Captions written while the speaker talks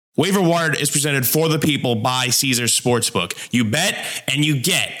Waiver Wired is presented for the people by Caesars Sportsbook. You bet and you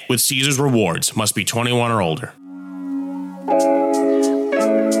get with Caesars Rewards. Must be 21 or older.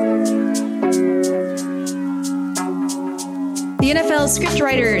 The NFL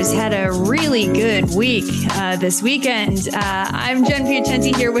scriptwriters had a really good week this weekend. I'm Jen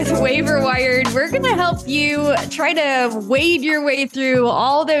Piacenti here with Waiver Wired. We're going to help you try to wade your way through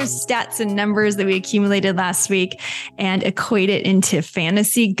all those stats and numbers that we accumulated last week and equate it into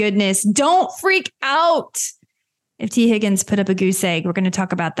fantasy goodness. Don't freak out if T. Higgins put up a goose egg. We're going to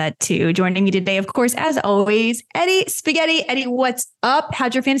talk about that too. Joining me today, of course, as always, Eddie Spaghetti. Eddie, what's up?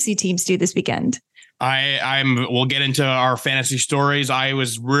 How'd your fantasy teams do this weekend? We'll get into our fantasy stories. I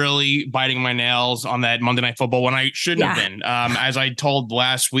was really biting my nails on that Monday Night Football when I shouldn't have been. As I told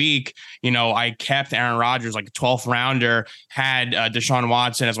last week, I kept Aaron Rodgers like a 12th rounder, had Deshaun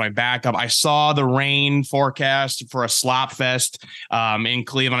Watson as my backup. I saw the rain forecast for a slop fest in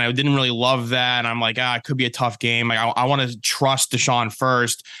Cleveland. I didn't really love that. And I'm like, it could be a tough game. Like, I want to trust Deshaun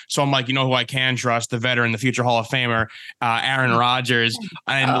first. So I'm like, who I can trust? The veteran, the future Hall of Famer, Aaron Rodgers.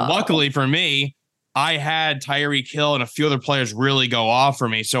 And luckily for me, I had Tyreek Hill and a few other players really go off for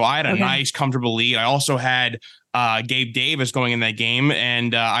me. So I had a nice, comfortable lead. I also had Gabe Davis going in that game,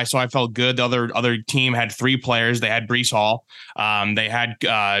 and I felt good. The other team had three players. They had Breece Hall, they had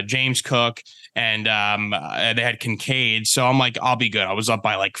James Cook, and they had Kincaid. So I'm like, I'll be good. I was up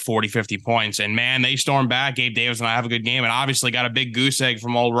by like 40, 50 points. And man, they stormed back. Gabe Davis and I have a good game, and obviously got a big goose egg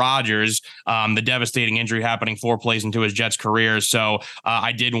from old Rodgers, the devastating injury happening 4 plays into his Jets career. So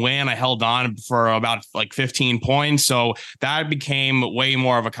I did win. I held on for about like 15 points. So that became way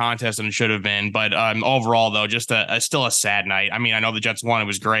more of a contest than it should have been. But overall, though, just still a sad night. I mean, I know the Jets won. It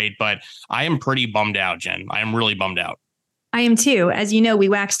was great, but I am pretty bummed out, Jen. I am really bummed out. I am too. As you know, we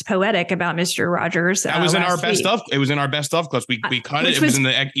waxed poetic about Mr. Rodgers. That was in our best of. It was in our best of clips. We cut it. It was in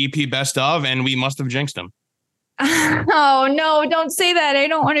the EP best of, and we must have jinxed him. Oh, no, don't say that. I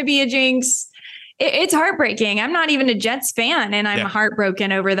don't want to be a jinx. It's heartbreaking. I'm not even a Jets fan, and I'm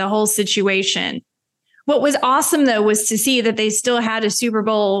heartbroken over the whole situation. What was awesome, though, was to see that they still had a Super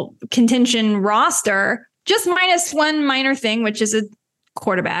Bowl contention roster, just minus one minor thing, which is a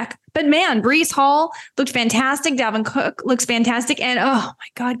quarterback. But man, Breece Hall looked fantastic. Dalvin Cook looks fantastic. And oh my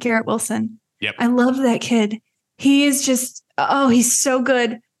God, Garrett Wilson. Yep. I love that kid. He is just, he's so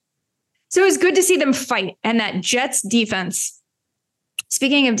good. So it was good to see them fight. And that Jets defense.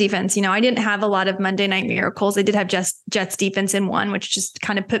 Speaking of defense, I didn't have a lot of Monday Night Miracles. I did have Jets defense in one, which just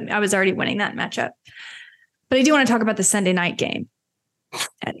kind of I was already winning that matchup. But I do want to talk about the Sunday night game,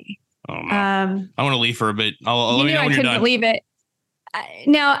 Eddie. Oh, no. I want to leave for a bit. I'll let me know when you're done. I couldn't leave it.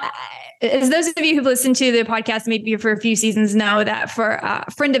 Now, as those of you who've listened to the podcast maybe for a few seasons know that for a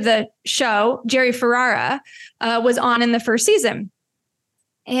friend of the show, Jerry Ferrara, was on in the first season.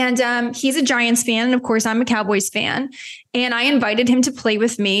 And he's a Giants fan. And of course, I'm a Cowboys fan. And I invited him to play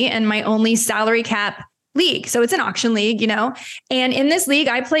with me in my only salary cap league. So it's an auction league, and in this league,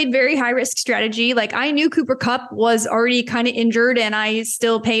 I played very high risk strategy. Like I knew Cooper Kupp was already kind of injured and I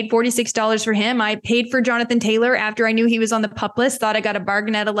still paid $46 for him. I paid for Jonathan Taylor after I knew he was on the PUP list, thought I got a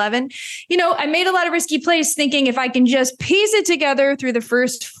bargain at 11. I made a lot of risky plays thinking if I can just piece it together through the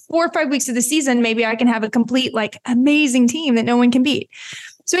first 4 or 5 weeks of the season, maybe I can have a complete, amazing team that no one can beat.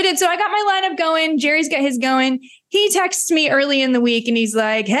 So I did. So I got my lineup going. Jerry's got his going. He texts me early in the week and he's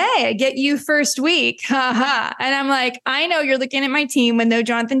like, hey, I get you first week. Ha ha. And I'm like, I know you're looking at my team with no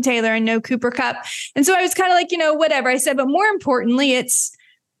Jonathan Taylor and no Cooper Kupp. And so I was kind of like, whatever. I said, but more importantly, it's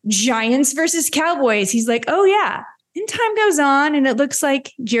Giants versus Cowboys. He's like, oh yeah. And time goes on and it looks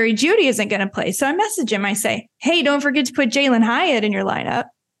like Jerry Jeudy isn't going to play. So I message him. I say, hey, don't forget to put Jalen Hyatt in your lineup.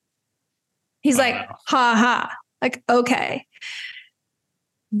 He's like, ha ha. Like, okay.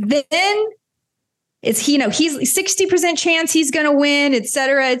 Then it's, he's 60% chance he's going to win, et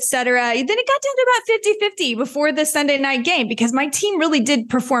cetera, et cetera. Then it got down to about 50-50 before the Sunday night game because my team really did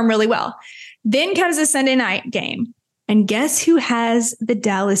perform really well. Then comes the Sunday night game. And guess who has the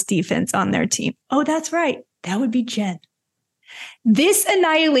Dallas defense on their team? Oh, that's right. That would be Jen. This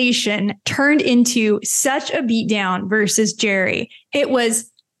annihilation turned into such a beatdown versus Jerry. It was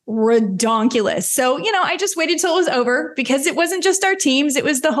redonkulous. So, I just waited till it was over because it wasn't just our teams. It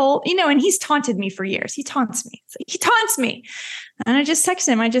was the whole, and he's taunted me for years. He taunts me. And I just texted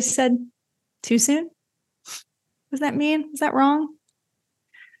him. I just said, too soon? Was that mean? Was that wrong?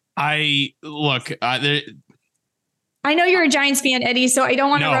 I know you're a Giants fan, Eddie, so I don't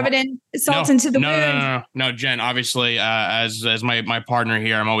want to rub it in salt into the wound. No, Jen, obviously, as my partner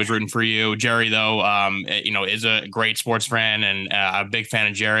here, I'm always rooting for you. Jerry, though, is a great sports fan and a big fan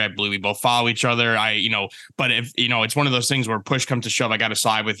of Jerry. I believe we both follow each other. But if, it's one of those things where push comes to shove, I got to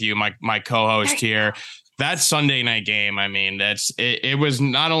side with you, my co-host here. That Sunday night game, I mean, it was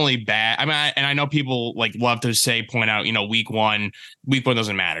not only bad. I mean, and I know people love to point out, week one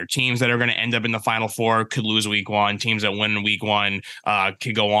doesn't matter. Teams that are going to end up in the Final Four could lose week one. Teams that win week one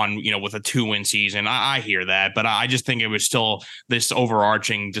could go on, with a 2-win season. I hear that, but I just think it was still this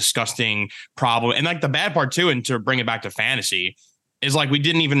overarching, disgusting problem. And the bad part too, and to bring it back to fantasy, is we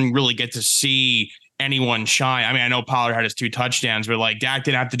didn't even really get to see anyone shine. I mean, I know Pollard had his 2 touchdowns, but Dak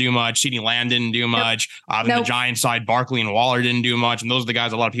didn't have to do much. CeeDee Lamb didn't do much. On the Giants side, Barkley and Waller didn't do much. And those are the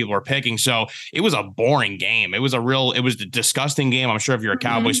guys a lot of people are picking. So it was a boring game. It was a disgusting game. I'm sure if you're a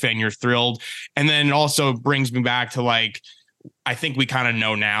Cowboys fan, you're thrilled. And then it also brings me back to I think we kind of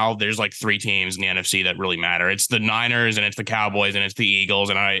know now there's 3 teams in the NFC that really matter. It's the Niners and it's the Cowboys and it's the Eagles.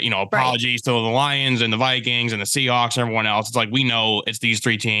 And apologies to the Lions and the Vikings and the Seahawks and everyone else. It's we know it's these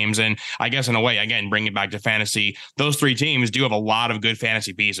 3 teams. And I guess in a way, again, bring it back to fantasy, those 3 teams do have a lot of good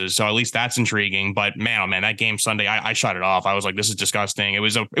fantasy pieces. So at least that's intriguing. But man, oh man, that game Sunday, I shut it off. I was this is disgusting. It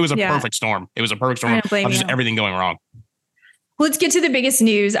was a perfect storm. It was a perfect storm of just everything going wrong. Let's get to the biggest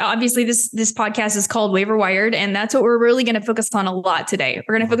news. Obviously, this podcast is called Waiver Wired, and that's what we're really going to focus on a lot today.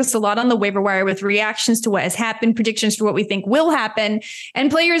 We're going to focus a lot on the waiver wire with reactions to what has happened, predictions to what we think will happen, and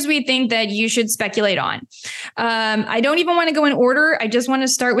players we think that you should speculate on. I don't even want to go in order. I just want to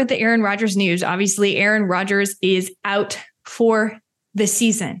start with the Aaron Rodgers news. Obviously, Aaron Rodgers is out for the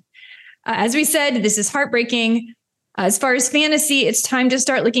season. As we said, this is heartbreaking. As far as fantasy, it's time to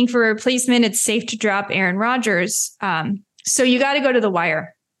start looking for a replacement. It's safe to drop Aaron Rodgers. So you got to go to the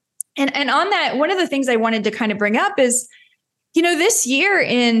wire. And on that, one of the things I wanted to kind of bring up is, this year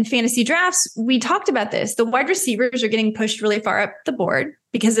in fantasy drafts, we talked about this. The wide receivers are getting pushed really far up the board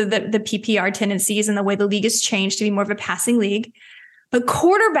because of the PPR tendencies and the way the league has changed to be more of a passing league. But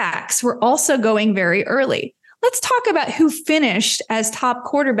quarterbacks were also going very early. Let's talk about who finished as top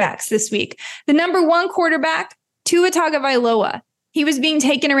quarterbacks this week. The number 1 quarterback, Tua Tagovailoa. He was being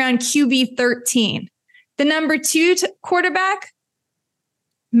taken around QB 13. The number 2 quarterback,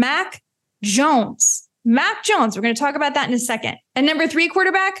 Mac Jones. Mac Jones. We're going to talk about that in a second. And number 3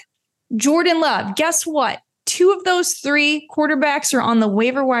 quarterback, Jordan Love. Guess what? 2 of those 3 quarterbacks are on the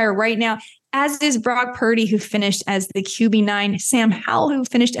waiver wire right now, as is Brock Purdy, who finished as the QB 9, Sam Howell, who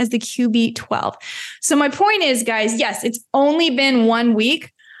finished as the QB 12. So my point is, guys, yes, it's only been 1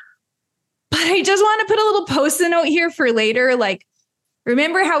 week, but I just want to put a little post-it note here for later.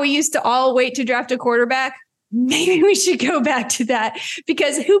 Remember how we used to all wait to draft a quarterback? Maybe we should go back to that,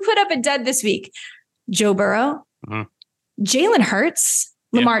 because who put up a dud this week? Joe Burrow, Jalen Hurts,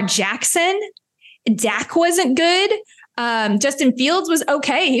 Lamar Jackson. Dak wasn't good. Justin Fields was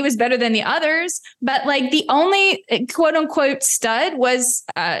okay. He was better than the others. But the only quote unquote stud was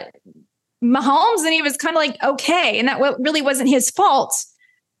Mahomes, and he was kind of okay. And that really wasn't his fault.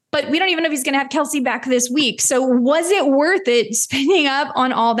 But we don't even know if he's going to have Kelsey back this week. So was it worth it spending up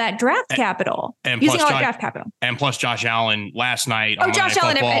on all that draft capital? And using all that draft capital. And plus Josh Allen last night. Oh, Josh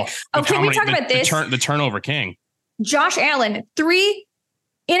Allen. Can we talk about this? The turnover king. Josh Allen, 3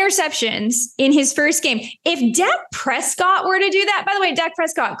 interceptions in his first game. If Dak Prescott were to do that, by the way, Dak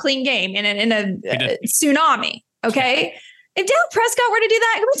Prescott, clean game in a tsunami. Okay. If Dak Prescott were to do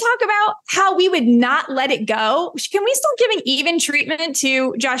that, can we talk about how we would not let it go? Can we start giving even treatment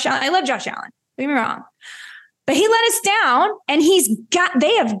to Josh Allen? I love Josh Allen. Don't get me wrong. But he let us down, and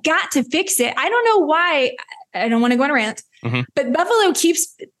they have got to fix it. I don't know why. I don't want to go on a rant, but Buffalo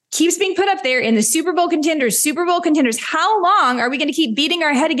keeps being put up there in the Super Bowl contenders. How long are we going to keep beating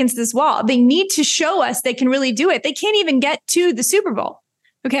our head against this wall? They need to show us they can really do it. They can't even get to the Super Bowl.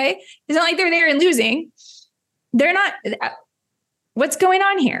 Okay. It's not like they're there and losing. They're not. What's going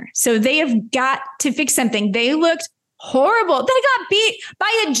on here? So they have got to fix something. They looked horrible. They got beat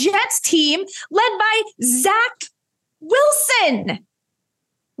by a Jets team led by Zach Wilson.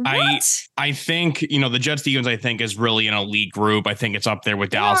 What? I think, the Jets defense, I think, is really an elite group. I think it's up there with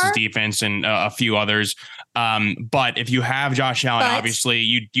Dallas's defense and a few others. But if you have Josh Allen, obviously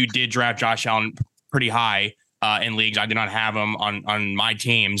you did draft Josh Allen pretty high. in leagues. I did not have him on my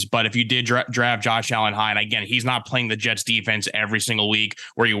teams. But if you did draft Josh Allen high, and again, he's not playing the Jets defense every single week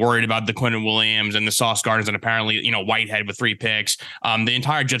where you're worried about the Quentin Williams and the Sauce Gardens and apparently, Whitehead with 3 picks. The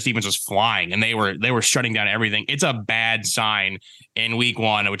entire Jets defense was flying and they were shutting down everything. It's a bad sign in week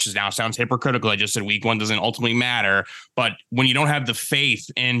 1, which is now sounds hypocritical. I just said week 1 doesn't ultimately matter. But when you don't have the faith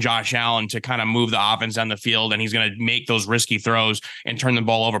in Josh Allen to kind of move the offense down the field and he's going to make those risky throws and turn the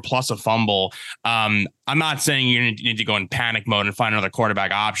ball over plus a fumble, I'm not saying you need to go in panic mode and find another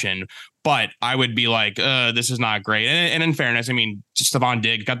quarterback option, but I would be like, this is not great. And in fairness, I mean, Stephon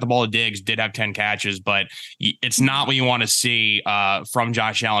Diggs got the ball to Diggs, did have 10 catches, but it's not what you want to see from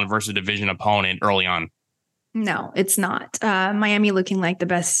Josh Allen versus a division opponent early on. No, it's not. Miami looking like the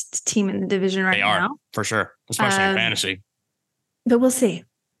best team in the division right now. They are, for sure, especially in fantasy. But we'll see.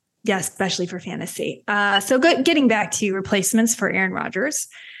 Yeah, especially for fantasy. So getting back to replacements for Aaron Rodgers.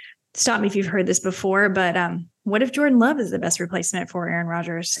 Stop me if you've heard this before, but what if Jordan Love is the best replacement for Aaron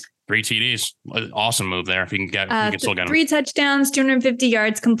Rodgers? 3 TDs. Awesome move there. If you can still get him. 3 touchdowns, 250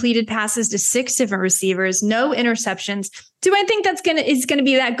 yards, completed passes to 6 different receivers, no interceptions. Do I think is gonna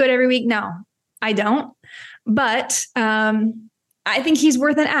be that good every week? No, I don't. But I think he's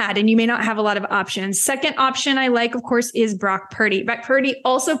worth an add, and you may not have a lot of options. Second option I like, of course, is Brock Purdy. Brock Purdy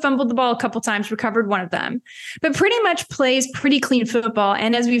also fumbled the ball a couple times, recovered one of them, but pretty much plays pretty clean football.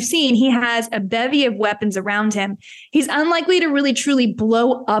 And as we've seen, he has a bevy of weapons around him. He's unlikely to really, truly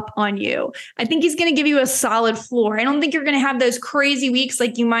blow up on you. I think he's going to give you a solid floor. I don't think you're going to have those crazy weeks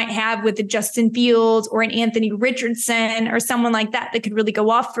like you might have with the Justin Fields or an Anthony Richardson or someone like that could really go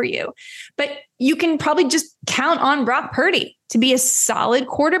off for you. But you can probably just count on Brock Purdy to be a solid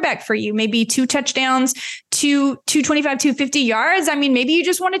quarterback for you. Maybe 2 touchdowns, 225, 250 yards. I mean, maybe you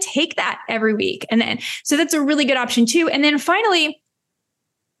just want to take that every week. So that's a really good option too. And then finally,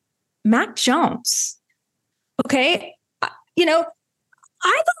 Mac Jones. Okay. I thought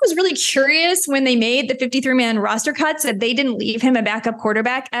it was really curious when they made the 53-man roster cuts that they didn't leave him a backup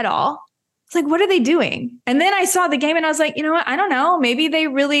quarterback at all. It's like, what are they doing? And then I saw the game and I was like, you know what? I don't know. Maybe they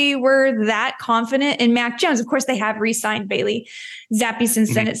really were that confident in Mac Jones. Of course, they have re-signed Bailey Zappi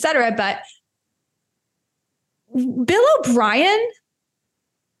since then, et cetera. But Bill O'Brien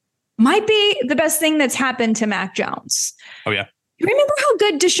might be the best thing that's happened to Mac Jones. Oh, yeah. You remember how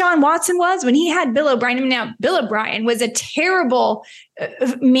good Deshaun Watson was when he had Bill O'Brien? I mean, now, Bill O'Brien was a terrible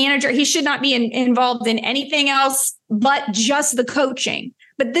manager. He should not be involved in anything else but just the coaching.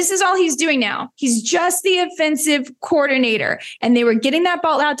 But this is all he's doing now. He's just the offensive coordinator. And they were getting that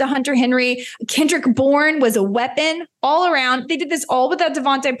ball out to Hunter Henry. Kendrick Bourne was a weapon all around. They did this all without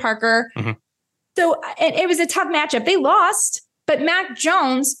Devontae Parker. Mm-hmm. So it was a tough matchup. They lost, but Mac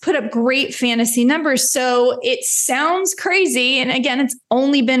Jones put up great fantasy numbers. So it sounds crazy. And again, it's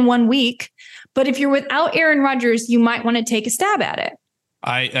only been 1 week. But if you're without Aaron Rodgers, you might want to take a stab at it.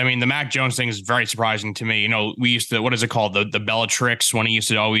 I mean, the Mac Jones thing is very surprising to me. We used to, what is it called? The Bellatrix, when he used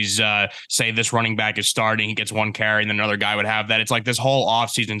to always say this running back is starting, he gets 1 carry and then another guy would have that. It's like this whole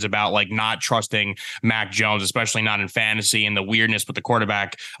offseason is about like not trusting Mac Jones, especially not in fantasy, and the weirdness with the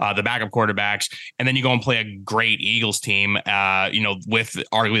quarterback, the backup quarterbacks. And then you go and play a great Eagles team, with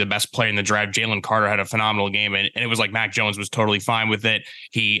arguably the best player in the draft. Jalen Carter had a phenomenal game, and it was like Mac Jones was totally fine with it.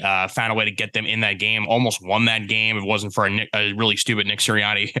 He found a way to get them in that game, almost won that game. It wasn't for a really stupid Nick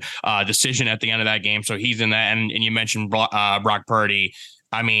Sirianni decision at the end of that game. So he's in that. And you mentioned Brock Purdy.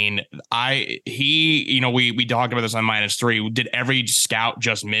 I mean, we talked about this on -3. Did every scout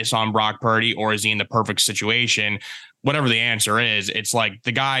just miss on Brock Purdy, or is he in the perfect situation? Whatever the answer is, it's like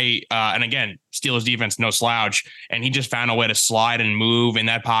the guy, and again, Steelers defense, no slouch, and he just found a way to slide and move in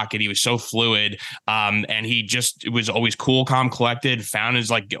that pocket. He was so fluid, and he just was always cool, calm, collected, found his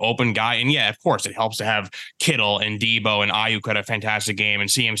like open guy. And yeah, of course, it helps to have Kittle and Debo and Ayuk had a fantastic game, and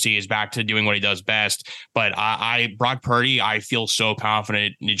CMC is back to doing what he does best. But Brock Purdy, I feel so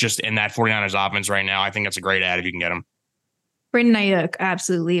confident just in that 49ers offense right now. I think that's a great ad if you can get him. Brandon Ayuk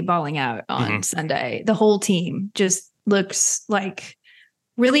absolutely balling out on Sunday. The whole team just looks like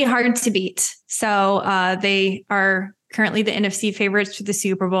really hard to beat. So they are currently the NFC favorites for the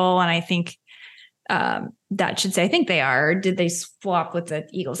Super Bowl. And I think that should say, I think they are. Did they swap with the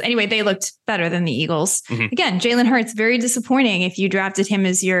Eagles? Anyway, they looked better than the Eagles. Again, Jalen Hurts, very disappointing. If you drafted him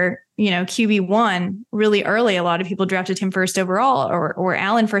as your, QB1 really early, a lot of people drafted him first overall or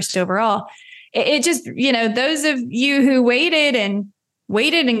Allen first overall. It just, those of you who waited and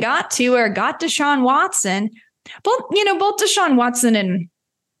got Deshaun Watson. Both Deshaun Watson and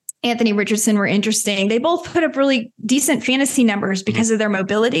Anthony Richardson were interesting. They both put up really decent fantasy numbers because of their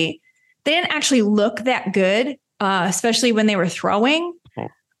mobility. They didn't actually look that good, especially when they were throwing.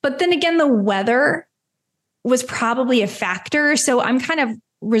 But then again, the weather was probably a factor. So I'm kind of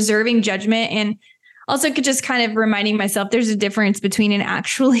reserving judgment, and also just kind of reminding myself there's a difference between an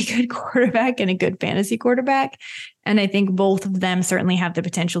actually good quarterback and a good fantasy quarterback. And I think both of them certainly have the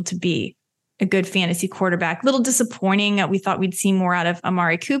potential to be a good fantasy quarterback. A little disappointing. We thought we'd see more out of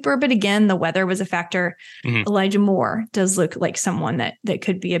Amari Cooper, but again, the weather was a factor. Elijah Moore does look like someone that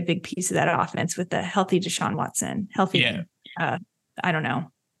could be a big piece of that offense with the healthy Deshaun Watson, I don't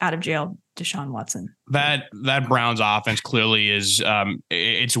know, out of jail Deshaun Watson. That Browns offense clearly is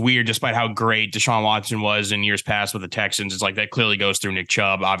it's weird, despite how great Deshaun Watson was in years past with the Texans. It's like that clearly goes through Nick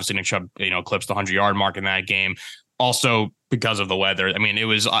Chubb. Obviously, Nick Chubb, eclipsed the 100-yard mark in that game. Also because of the weather. I mean, it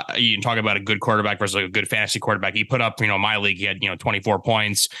was you can talk about a good quarterback versus a good fantasy quarterback. He put up, my league, he had 24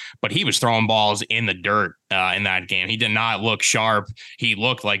 points, but he was throwing balls in the dirt in that game. He did not look sharp. He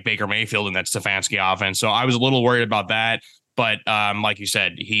looked like Baker Mayfield in that Stefanski offense. So I was a little worried about that. But like you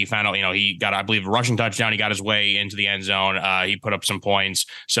said, he found out, he got, I believe, a rushing touchdown. He got his way into the end zone. He put up some points.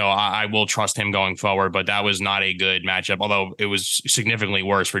 So I will trust him going forward. But that was not a good matchup, although it was significantly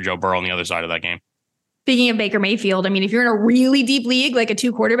worse for Joe Burrow on the other side of that game. Speaking of Baker Mayfield, I mean, if you're in a really deep league, like a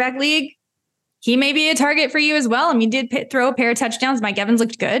 2-quarterback league, he may be a target for you as well. I mean, he did throw a pair of touchdowns. Mike Evans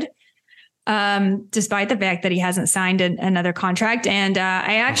looked good, despite the fact that he hasn't signed another contract. And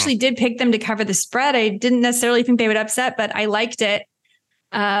I actually did pick them to cover the spread. I didn't necessarily think they would upset, but I liked it.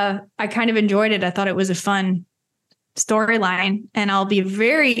 I kind of enjoyed it. I thought it was a fun storyline, and I'll be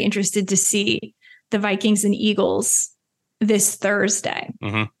very interested to see the Vikings and Eagles this Thursday.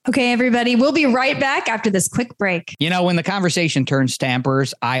 Okay, everybody, we'll be right back after this quick break. When the conversation turns to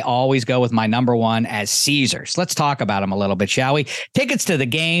Emperors, I always go with my number one as Caesars. Let's talk about them a little bit, shall we? Tickets to the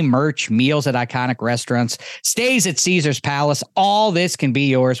game, merch, meals at iconic restaurants, stays at Caesars Palace. All this can be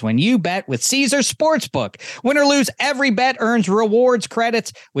yours when you bet with Caesars Sportsbook. Win or lose, every bet earns rewards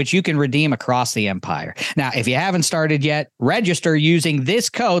credits, which you can redeem across the empire. Now, if you haven't started yet, register using this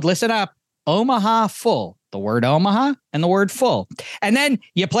code. Listen up, Omaha Full. The word Omaha and the word full. And then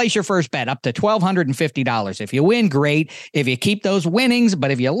you place your first bet up to $1,250. If you win, great. If you keep those winnings,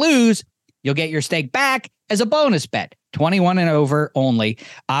 but if you lose, you'll get your stake back as a bonus bet. 21 and over only.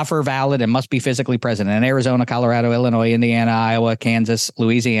 Offer valid and must be physically present in Arizona, Colorado, Illinois, Indiana, Iowa, Kansas,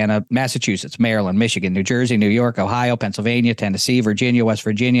 Louisiana, Massachusetts, Maryland, Michigan, New Jersey, New York, Ohio, Pennsylvania, Tennessee, Virginia, West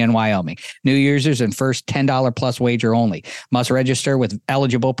Virginia, and Wyoming. New users and first $10 plus wager only. Must register with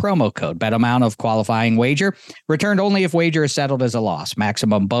eligible promo code. Bet amount of qualifying wager. Returned only if wager is settled as a loss.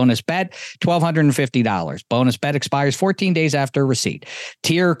 Maximum bonus bet, $1,250. Bonus bet expires 14 days after receipt.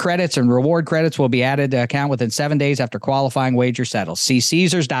 Tier credits and reward credits will be added to account within 7 days after qualifying wager settles. See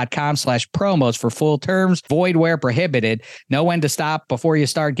Caesars.com/promos for full terms. Void where prohibited. Know when to stop before you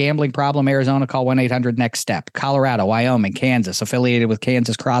start. Gambling problem? Arizona, call 1-800-NEXT-STEP. Colorado, Wyoming, Kansas, affiliated with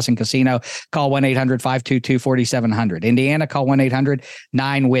Kansas Crossing Casino, call 1-800-522-4700. Indiana, call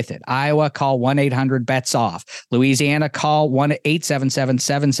 1-800-9-WITH-IT. Iowa, call 1-800-BETS-OFF. Louisiana, call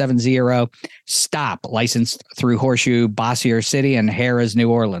 1-877-770-STOP. Licensed through Horseshoe, Bossier City, and Harrah's,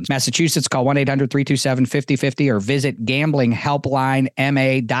 New Orleans. Massachusetts, call 1-800-327-5050 or visit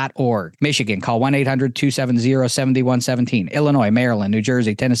gamblinghelplinema.org. Michigan, call 1-800-270-7117. Illinois, Maryland, New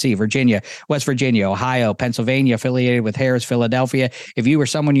Jersey, Tennessee, Virginia, West Virginia, Ohio, Pennsylvania, affiliated with Harris, Philadelphia. If you or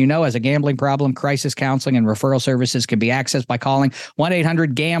someone you know has a gambling problem, crisis counseling and referral services can be accessed by calling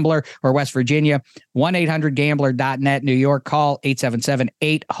 1-800-GAMBLER or West Virginia, 1-800-GAMBLER.net. New York, call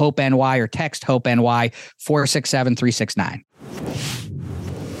 877-8-HOPE-NY or text HOPE-NY 467-369.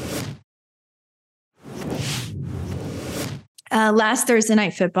 Last Thursday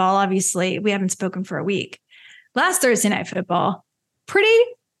night football, obviously, we haven't spoken for a week. Last Thursday night football, pretty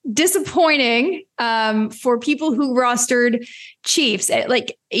disappointing for people who rostered Chiefs.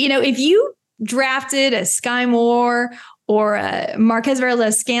 If you drafted a Sky Moore or a Marquez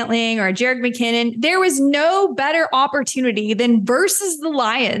Valdes-Scantling or a Jerick McKinnon, there was no better opportunity than versus the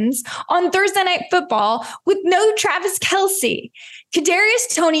Lions on Thursday Night Football with no Travis Kelce.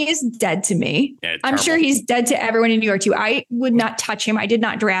 Kadarius Toney is dead to me. Yeah, I'm sure he's dead to everyone in New York too. I would not touch him. I did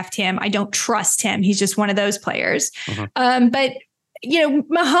not draft him. I don't trust him. He's just one of those players. But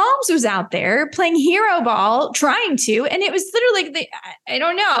Mahomes was out there playing hero ball, trying to, and it was literally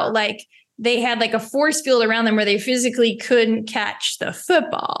they had like a force field around them where they physically couldn't catch the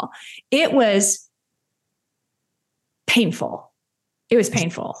football. It was painful. It was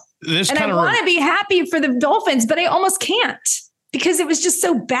painful. And I want to be happy for the Dolphins, but I almost can't. because it was just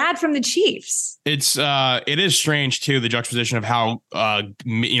so bad from the Chiefs. It is strange too, the juxtaposition of how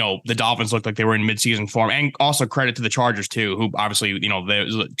the Dolphins looked like they were in midseason form, and also credit to the Chargers too, who obviously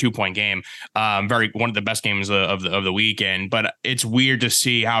the 2-point game, one of the best games of the weekend. But it's weird to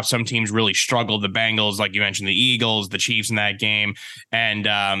see how some teams really struggled. The Bengals, like you mentioned, the Eagles, the Chiefs in that game,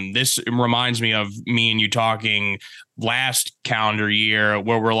 and this reminds me of me and you talking last calendar year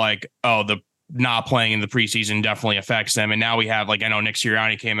where we're like, oh, the not playing in the preseason definitely affects them. And now we have, like, I know Nick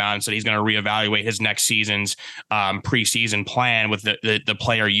Sirianni came out and said he's going to reevaluate his next season's preseason plan with the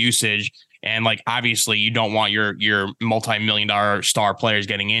player usage. And like, obviously you don't want your multi-million-dollar star players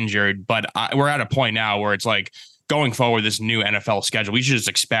getting injured, but we're at a point now where it's like, going forward, this new NFL schedule, we should just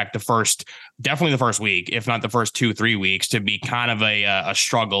expect definitely the first week, if not the first 2-3 weeks, to be kind of a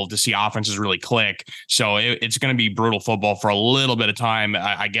struggle to see offenses really click. So it's going to be brutal football for a little bit of time,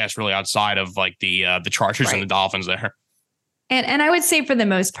 I guess, really outside of like the Chargers and the Dolphins there. And I would say for the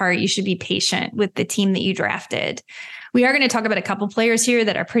most part, you should be patient with the team that you drafted. We are going to talk about a couple players here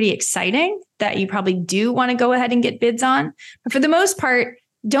that are pretty exciting that you probably do want to go ahead and get bids on. But for the most part,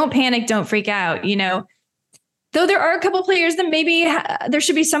 don't panic, don't freak out. Though there are a couple players that maybe there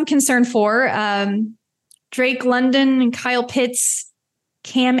should be some concern for. Drake London and Kyle Pitts,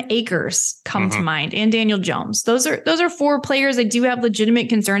 Cam Akers come to mind, and Daniel Jones. Those are 4 players I do have legitimate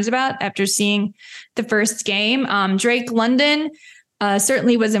concerns about after seeing the first game. Drake London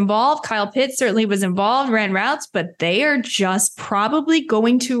certainly was involved. Kyle Pitts certainly was involved, ran routes, but they are just probably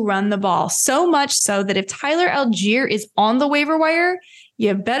going to run the ball. So much so that if Tyler Algier is on the waiver wire,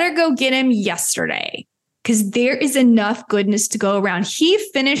 you better go get him yesterday, because there is enough goodness to go around. He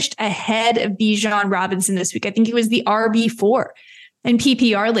finished ahead of Bijan Robinson this week. I think he was the RB4 in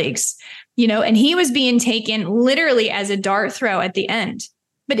PPR leagues, and he was being taken literally as a dart throw at the end.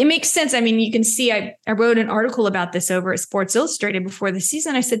 But it makes sense. I mean, you can see I wrote an article about this over at Sports Illustrated before the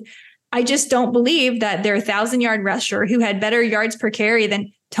season. I said, I just don't believe that their 1,000-yard rusher who had better yards per carry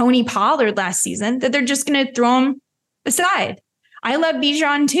than Tony Pollard last season, that they're just going to throw him aside. I love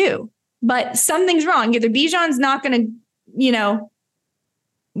Bijan too. But something's wrong. Either Bijan's not going to,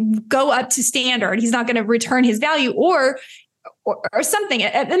 go up to standard. He's not going to return his value or something.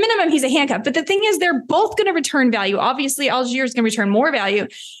 At the minimum, he's a handcuff. But the thing is, they're both going to return value. Obviously, Algier is going to return more value.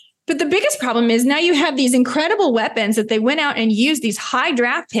 But the biggest problem is now you have these incredible weapons that they went out and used these high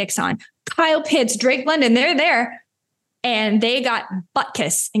draft picks on. Kyle Pitts, Drake London, they're there. And they got butt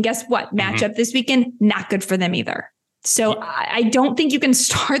kiss. And guess what? Matchup this weekend, not good for them either. So I don't think you can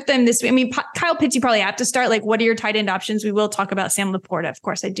start them this way. I mean, Kyle Pitts, you probably have to start. Like, what are your tight end options? We will talk about Sam Laporta. Of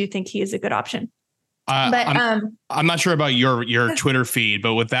course, I do think he is a good option. But I'm not sure about your Twitter feed,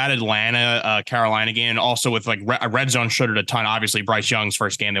 but with that Atlanta Carolina game, and also with like Red Zone showed it a ton. Obviously, Bryce Young's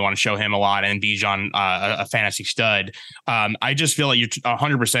first game, they want to show him a lot, and Bijan a fantasy stud. I just feel like you're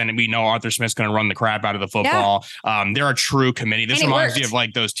 100%. And we know Arthur Smith's going to run the crap out of the football. Yeah. They're a true committee. This reminds me of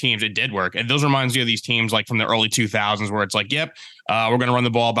like those teams. It did work, and those reminds me of these teams like from the early 2000s where it's like, yep, we're going to run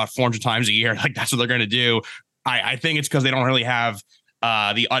the ball about 400 times a year. Like that's what they're going to do. I think it's because they don't really have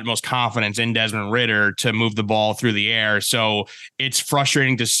the utmost confidence in Desmond Ridder to move the ball through the air. So it's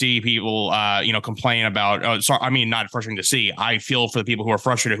frustrating to see people, complain about, not frustrating to see. I feel for the people who are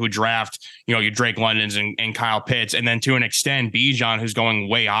frustrated, who draft, your Drake Londons and Kyle Pitts. And then to an extent, Bijan, who's going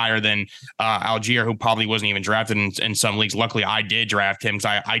way higher than Algier, who probably wasn't even drafted in some leagues. Luckily, I did draft him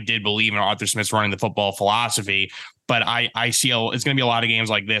because I did believe in Arthur Smith's running the football philosophy. But I see it's going to be a lot of games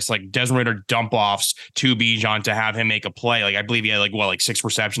like this, like Desmond Ridder dump offs to Bijan to have him make a play. Like I believe he had like 6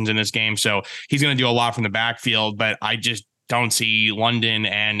 receptions in this game. So he's going to do a lot from the backfield, but I just don't see London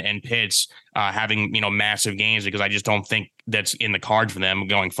and Pitts having, massive games because I just don't think that's in the cards for them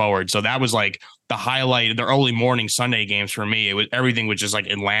going forward. So that was like the highlight of the early morning Sunday games for me. Everything was just like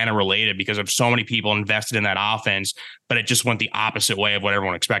Atlanta related because of so many people invested in that offense, but it just went the opposite way of what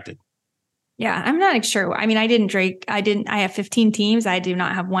everyone expected. Yeah, I'm not sure. I mean, I have 15 teams. I do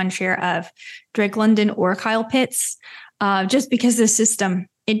not have one share of Drake London or Kyle Pitts just because the system,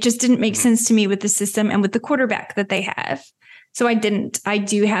 it just didn't make sense to me with the system and with the quarterback that they have. So I didn't. I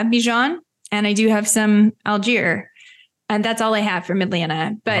do have Bijan and I do have some Algier, and that's all I have from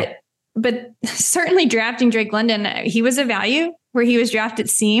Atlanta. But certainly drafting Drake London, he was a value where he was drafted,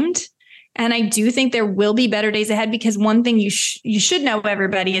 seemed. And I do think there will be better days ahead because one thing you should know,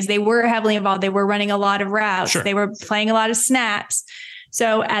 everybody, is they were heavily involved. They were running a lot of routes. Sure. They were playing a lot of snaps.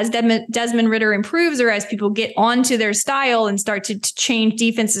 So as Desmond Ridder improves, or as people get onto their style and start to change,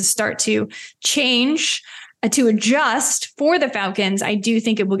 defenses start to change, to adjust for the Falcons, I do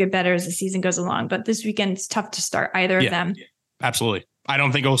think it will get better as the season goes along. But this weekend, it's tough to start either of them. Absolutely. I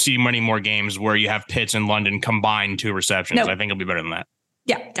don't think we'll see many more games where you have Pitts and London combined 2 receptions. Nope. I think it'll be better than that.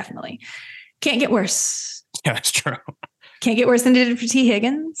 Yeah, definitely. Can't get worse. Yeah, that's true. Can't get worse than it did for T.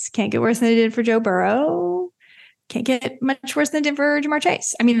 Higgins. Can't get worse than it did for Joe Burrow. Can't get much worse than it did for Jamar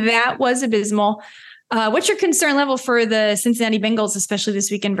Chase. I mean, that was abysmal. What's your concern level for the Cincinnati Bengals, especially this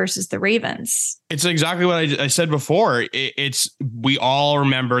weekend versus the Ravens? It's exactly what I said before. We all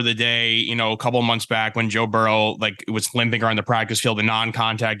remember the day, a couple of months back when Joe Burrow was limping around the practice field, a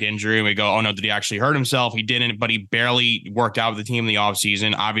non-contact injury. And we go, oh no, did he actually hurt himself? He didn't, but he barely worked out with the team in the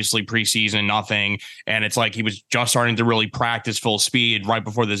offseason. Obviously preseason, nothing. And it's like he was just starting to really practice full speed right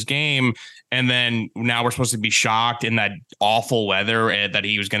before this game. And then now we're supposed to be shocked in that awful weather that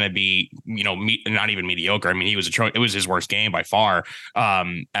he was going to be, not even mediocre. I mean, it was his worst game by far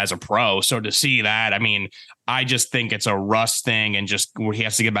as a pro. So to see that, I mean, I just think it's a rust thing and just he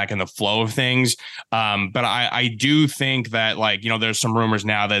has to get back in the flow of things. But I do think that there's some rumors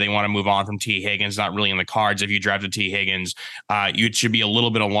now that they want to move on from T. Higgins, not really in the cards. If you drafted T. Higgins, you should be a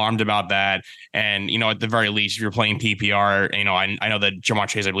little bit alarmed about that. And, at the very least, if you're playing PPR, I know that Jamar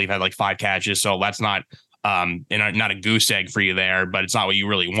Chase, I believe, had 5 catches. So that's not not a goose egg for you there, but it's not what you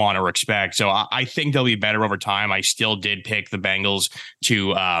really want or expect. So I think they'll be better over time. I still did pick the Bengals to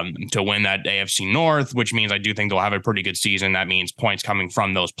win that AFC North, which means I do think they'll have a pretty good season. That means points coming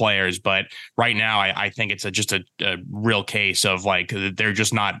from those players. But right now, I think it's just a real case of they're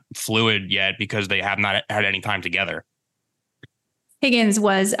just not fluid yet because they have not had any time together. Higgins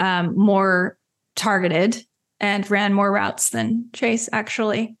was more targeted and ran more routes than Chase,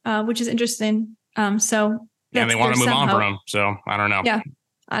 actually, which is interesting. So yeah, they want to move on from him. So I don't know. Yeah,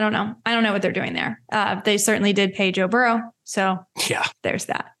 I don't know. I don't know what they're doing there. They certainly did pay Joe Burrow. So yeah, there's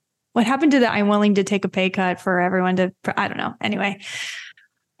that. What happened to the I'm willing to take a pay cut for everyone to, I don't know. Anyway,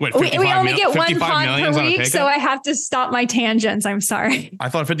 we only get one pod per week, so I have to stop my tangents. I'm sorry. I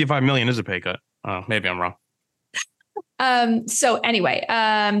thought 55 million is a pay cut. Oh, maybe I'm wrong. So anyway,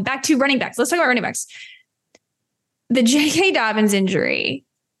 back to running backs. Let's talk about running backs. The J.K. Dobbins injury.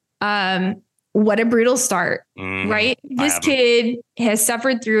 What a brutal start, right? This kid has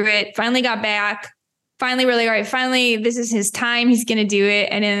suffered through it, finally got back, finally really, all right, finally, this is his time. He's going to do it.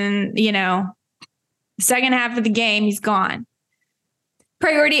 And in, the second half of the game, he's gone.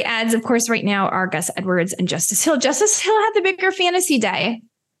 Priority ads, of course, right now are Gus Edwards and Justice Hill. Justice Hill had the bigger fantasy day,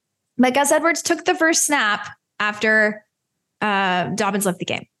 but Gus Edwards took the first snap after Dobbins left the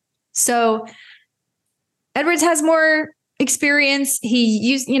game. So Edwards has more experience. He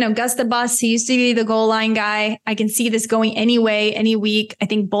used, Gus the bus. He used to be the goal line guy. I can see this going any way, any week. I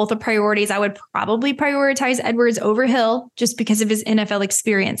think both are priorities. I would probably prioritize Edwards over Hill just because of his NFL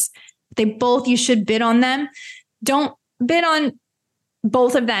experience. You should bid on them. Don't bid on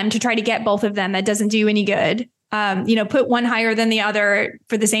both of them to try to get both of them. That doesn't do you any good. Put one higher than the other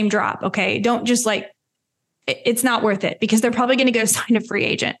for the same drop. Okay. Don't just it's not worth it because they're probably going to go sign a free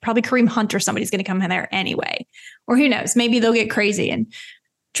agent. Probably Kareem Hunt or somebody's going to come in there anyway. Or who knows? Maybe they'll get crazy and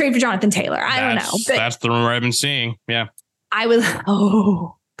trade for Jonathan Taylor. I don't know. But that's the rumor I've been seeing. Yeah.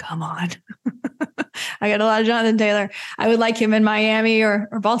 Oh, come on. I got a lot of Jonathan Taylor. I would like him in Miami or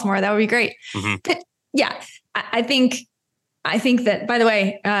Baltimore. That would be great. Mm-hmm. But yeah, I think that, by the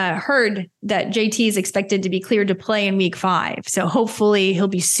way, heard that JT is expected to be cleared to play in week 5. So hopefully he'll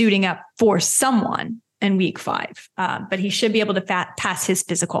be suiting up for someone in week 5. But he should be able to pass his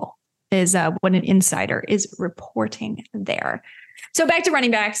physical is what an insider is reporting there. So back to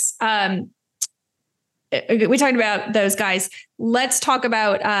running backs. We talked about those guys. Let's talk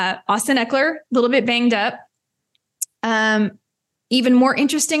about Austin Eckler, a little bit banged up. Even more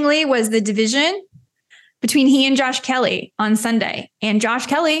interestingly was the division between he and Josh Kelly on Sunday. And Josh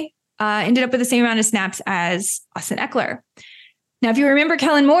Kelly ended up with the same amount of snaps as Austin Eckler. Now, if you remember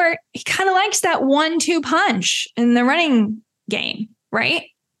Kellen Moore, he kind of likes that 1-2 punch in the running game, right?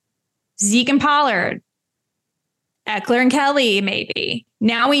 Zeke and Pollard, Eckler and Kelly, maybe.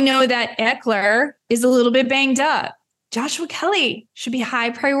 Now we know that Eckler is a little bit banged up. Joshua Kelly should be high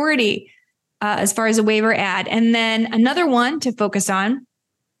priority as far as a waiver ad. And then another one to focus on.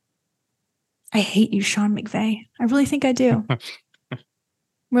 I hate you, Sean McVay. I really think I do.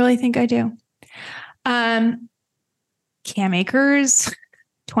 Really think I do. Cam Akers,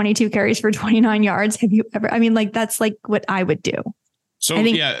 22 carries for 29 yards. Have you ever? I mean, that's what I would do. So I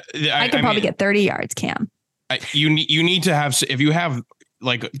think yeah, I could probably get 30 yards, Cam. You need to have, if you have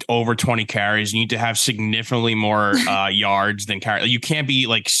like over 20 carries, you need to have significantly more yards than carry. You can't be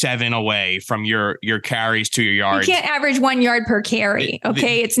like 7 away from your carries to your yards. You can't average 1 yard per carry.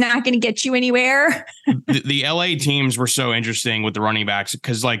 Okay. It's not going to get you anywhere. The LA teams were so interesting with the running backs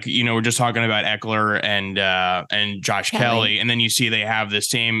because, like, you know, we're just talking about Eckler and Josh Kelly, and then you see they have the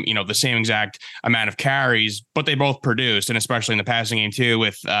same exact amount of carries, but they both produced, and especially in the passing game too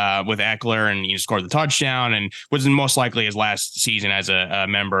with Eckler, and he scored the touchdown and was most likely his last season as a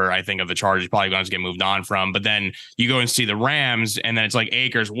member, I think, of the Chargers, probably going to get moved on from. But then you go and see the Rams, and then it's like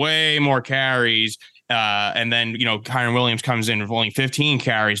Akers, way more carries. And then, you know, Kyren Williams comes in with only 15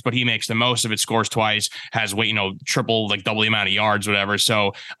 carries, but he makes the most of it, scores twice, has triple, like double the amount of yards, whatever.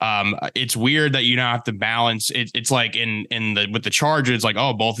 So it's weird that you now have to balance it. It's like with the Chargers, like,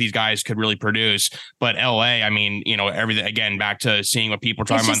 oh, both these guys could really produce, but LA, I mean, you know, everything, again, back to seeing what people are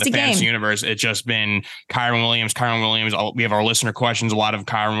talking about in the fantasy universe. It's just been Kyren Williams. We have our listener questions, a lot of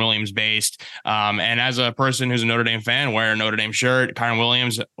Kyren Williams based. And as a person who's a Notre Dame fan, wear a Notre Dame shirt, Kyren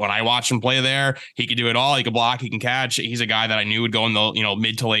Williams, when I watch him play there, he could do it all. He can block, he can catch. He's a guy that I knew would go in the, you know,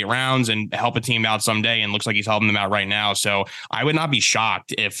 mid to late rounds and help a team out someday, and looks like he's helping them out right now. So I would not be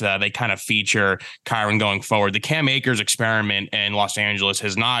shocked if they kind of feature Kyren going forward. The Cam Akers experiment in Los Angeles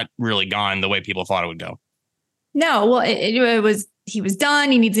has not really gone the way people thought it would go. No, well, he was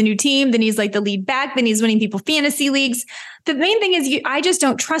done. He needs a new team. Then he's like the lead back. Then he's winning people fantasy leagues. The main thing is I just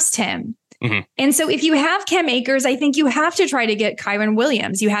don't trust him. Mm-hmm. And so if you have Cam Akers, I think you have to try to get Kyren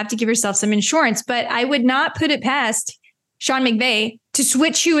Williams. You have to give yourself some insurance, but I would not put it past Sean McVay to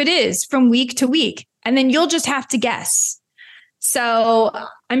switch who it is from week to week. And then you'll just have to guess. So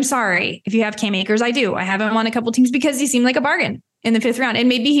I'm sorry if you have Cam Akers. I do. I have him on a couple teams because he seemed like a bargain in the 5th round. And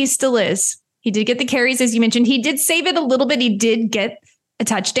maybe he still is. He did get the carries, as you mentioned. He did save it a little bit. He did get a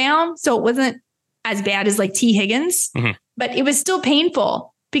touchdown. So it wasn't as bad as like T. Higgins, mm-hmm. but it was still painful.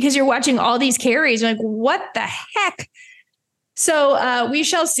 Because you're watching all these carries, you're like, what the heck? So we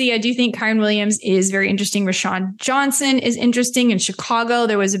shall see. I do think Kyren Williams is very interesting. Rashawn Johnson is interesting in Chicago.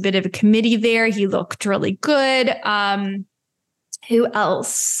 There was a bit of a committee there. He looked really good. Who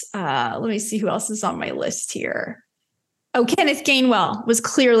else? Let me see who else is on my list here. Oh, Kenneth Gainwell was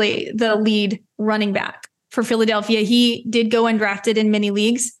clearly the lead running back for Philadelphia. He did go undrafted in many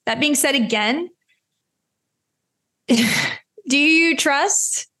leagues. That being said, again, do you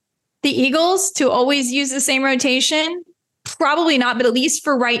trust the Eagles to always use the same rotation? Probably not, but at least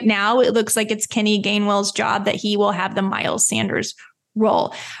for right now, it looks like it's Kenny Gainwell's job that he will have the Miles Sanders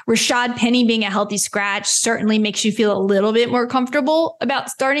role. Rashad Penny being a healthy scratch certainly makes you feel a little bit more comfortable about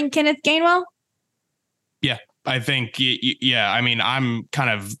starting Kenneth Gainwell. Yeah. I think, yeah, I mean, I'm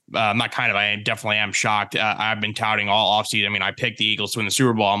kind of, I definitely am shocked. I've been touting all offseason. I mean, I picked the Eagles to win the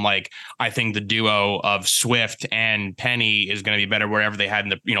Super Bowl. I'm like, I think the duo of Swift and Penny is going to be better wherever they had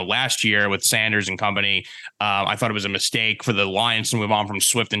in the, last year with Sanders and company. I thought it was a mistake for the Lions to move on from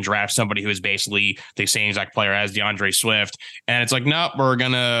Swift and draft somebody who is basically the same exact player as DeAndre Swift. And it's like, no, we're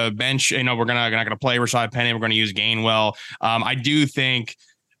going to bench, we're not going to play Rashad Penny. We're going to use Gainwell. I do think,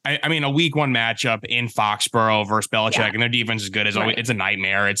 I mean, a week 1 matchup in Foxborough versus Belichick, and their defense is good as always. It's a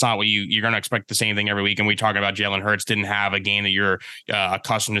nightmare. It's not what you're going to expect the same thing every week. And we talk about Jalen Hurts didn't have a game that you're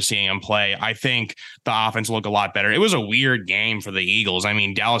accustomed to seeing him play. I think the offense will look a lot better. It was a weird game for the Eagles. I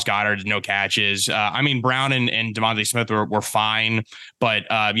mean, Dallas Goedert, no catches. Brown and Devontae Smith were fine, but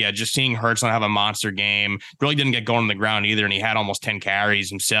just seeing Hurts not have a monster game, really didn't get going on the ground either. And he had almost 10 carries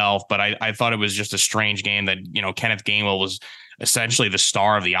himself, but I thought it was just a strange game that, Kenneth Gainwell was essentially the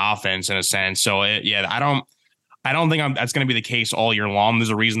star of the offense in a sense. So I don't think that's going to be the case all year long.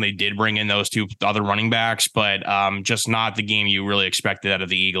 There's a reason they did bring in those 2 other running backs, but just not the game you really expected out of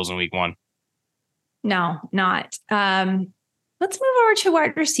the Eagles in week 1. No, not. Let's move over to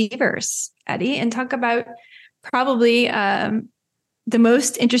wide receivers, Eddie, and talk about probably the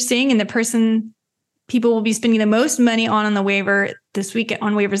most interesting and the person people will be spending the most money on the waiver this weekend,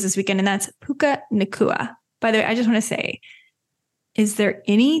 on waivers this weekend, and that's Puka Nacua. By the way, I just want to say, is there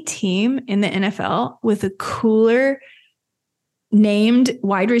any team in the NFL with a cooler named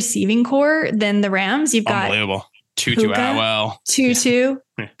wide receiving core than the Rams? You've got unbelievable. Tutu Atwell, Tutu,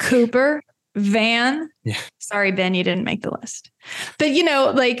 Cooper, Van. Yeah. Sorry, Ben, you didn't make the list. But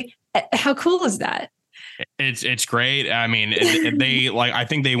how cool is that? It's great. I mean, I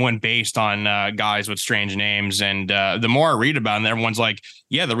think they went based on guys with strange names. And the more I read about it, everyone's like,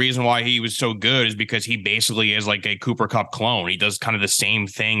 yeah, the reason why he was so good is because he basically is like a Cooper Kupp clone. He does kind of the same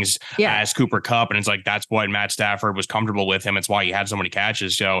things as Cooper Kupp. And it's like, that's what Matt Stafford was comfortable with him. It's why he had so many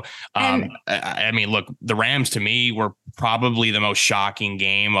catches. So, look, the Rams to me were probably the most shocking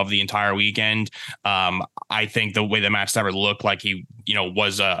game of the entire weekend. I think the way that Matt Stafford looked like he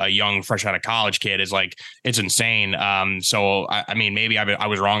was a young, fresh out of college kid is like, it's insane. So I mean, maybe I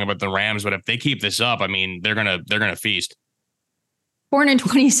was wrong about the Rams, but if they keep this up, I mean, they're gonna feast.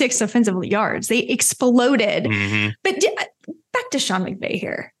 426 offensive yards. They exploded. Mm-hmm. But back to Sean McVay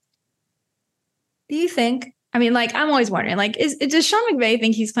here. Do you think? I mean, like, I'm always wondering, like, does Sean McVay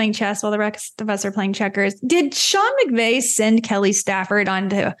think he's playing chess while the rest of us are playing checkers? Did Sean McVay send Kelly Stafford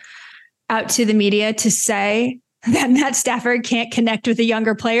out to the media to say that Matt Stafford can't connect with the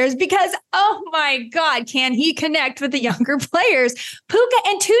younger players? Because, oh my God, can he connect with the younger players? Puka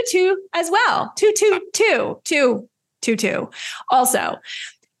and Tutu as well. Tutu. Also,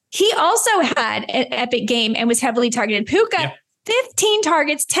 he also had an epic game and was heavily targeted. Puka, 15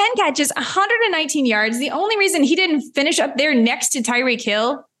 targets, 10 catches, 119 yards. The only reason he didn't finish up there next to Tyreek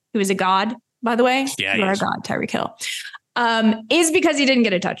Hill, who is a god, by the way. Yeah, you're a god, Tyreek Hill, is because he didn't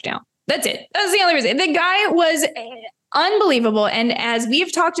get a touchdown. That's it. That's the only reason. The guy was unbelievable. And as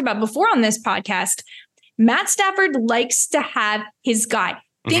we've talked about before on this podcast, Matt Stafford likes to have his guy.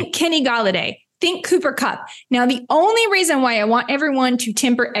 Think Kenny Galladay. Think Cooper Kupp. Now, the only reason why I want everyone to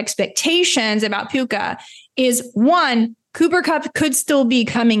temper expectations about Puka is, one, Cooper Kupp could still be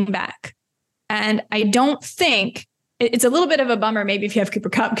coming back. And I don't think it's a little bit of a bummer, maybe if you have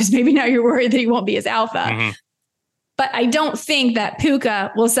Cooper Kupp, because maybe now you're worried that he won't be as alpha. But I don't think that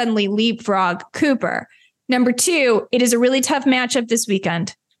Puka will suddenly leapfrog Cooper. Number two, it is a really tough matchup this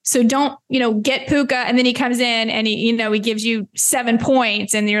weekend. So don't, get Puka and then he comes in and he gives you 7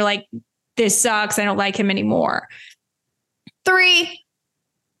 points and you're like, this sucks. I don't like him anymore. 3,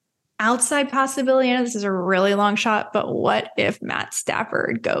 outside possibility. I know this is a really long shot, but what if Matt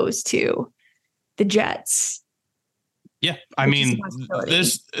Stafford goes to the Jets? Yeah, I mean,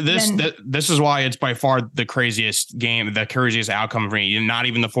 this is why it's by far the craziest game, the craziest outcome for me. Not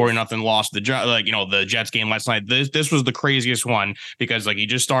even the 40-0 loss, the Jets game last night. This was the craziest one because he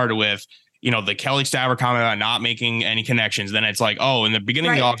just started with the Kelly Stafford comment about not making any connections. Then it's like, oh, in the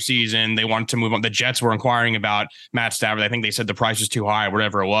beginning of the offseason, they wanted to move on. The Jets were inquiring about Matt Stafford. I think they said the price was too high,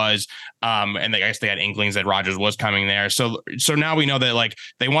 whatever it was. And I guess they had inklings that Rodgers was coming there. So now we know that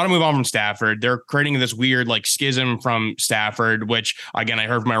they want to move on from Stafford. They're creating this weird schism from Stafford, which again, I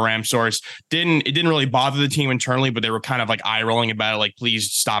heard from my Rams source, it didn't really bother the team internally, but they were kind of eye rolling about it.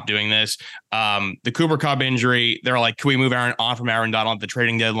 Please stop doing this. The Cooper Kupp injury, they're like, can we move on from Aaron Donald at the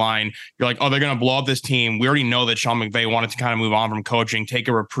trading deadline? You're oh, they're going to blow up this team. We already know that Sean McVay wanted to kind of move on from coaching, take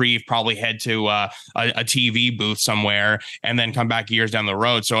a reprieve, probably head to a TV booth somewhere, and then come back years down the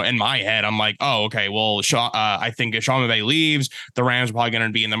road. So in my head, I'm like, oh, okay, well, I think if Sean McVay leaves, the Rams are probably going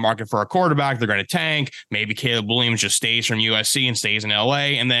to be in the market for a quarterback. They're going to tank. Maybe Caleb Williams just stays from USC and stays in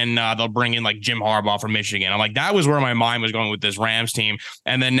LA, and then they'll bring in Jim Harbaugh from Michigan. I'm like, that was where my mind was going with this Rams team.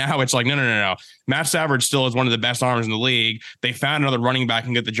 And then now it's no. Matt Stafford still is one of the best arms in the league. They found another running back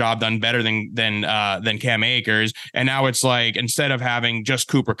and get the job done better than Cam Akers. And now it's instead of having just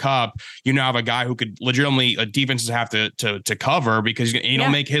Cooper Kupp, you now have a guy who could legitimately defenses have to cover because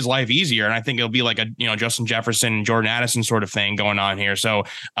make his life easier. And I think it'll be a Justin Jefferson, Jordan Addison sort of thing going on here. So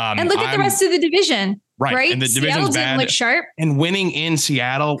and look at the rest of the division. Right. And the division's bad. Look sharp. And winning in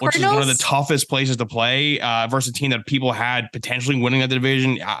Seattle, which is one of the toughest places to play versus a team that people had potentially winning the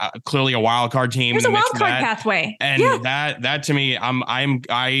division, clearly a wild card team. There's a wild card pathway. And that to me, I'm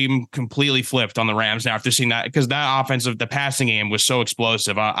completely flipped on the Rams now after seeing that, because that the passing game was so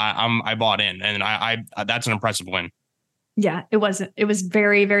explosive. I bought in, and I that's an impressive win. Yeah, it was. It was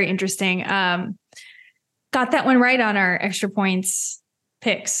very, very interesting. Got that one right on our extra points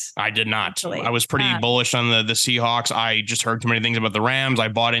picks. I did not. Actually. I was pretty bullish on the Seahawks. I just heard too many things about the Rams. I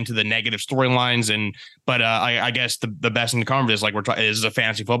bought into the negative storylines, but I guess the best thing to cover is this is a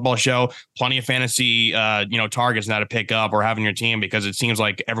fantasy football show. Plenty of fantasy targets now to pick up or have in your team, because it seems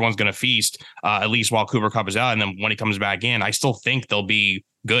like everyone's going to feast at least while Cooper Kupp is out, and then when he comes back in, I still think they'll be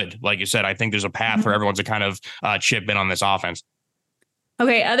good. Like you said, I think there's a path for everyone to kind of chip in on this offense.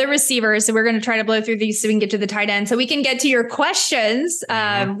 Okay, other receivers. So we're going to try to blow through these so we can get to the tight end, so we can get to your questions.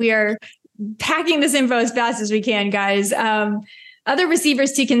 We are packing this info as fast as we can, guys. Other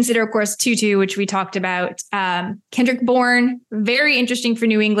receivers to consider, of course, Tutu, which we talked about. Kendrick Bourne, very interesting for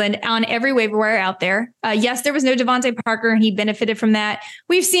New England on every waiver wire out there. Yes, there was no Devontae Parker, and he benefited from that.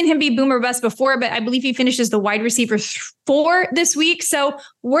 We've seen him be boomer bust before, but I believe he finishes the wide receiver 4 this week. So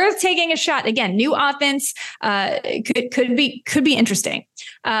worth taking a shot. Again, new offense could be interesting.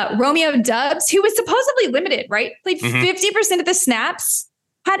 Romeo Doubs, who was supposedly limited, right? Played 50% of the snaps,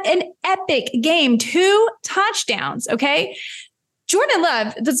 had an epic game, 2 touchdowns. Okay. Jordan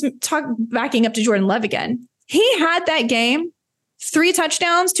Love, let's talk backing up to Jordan Love again. He had that game, 3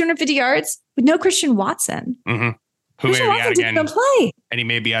 touchdowns, 250 yards with no Christian Watson. who may be out again. Play. And he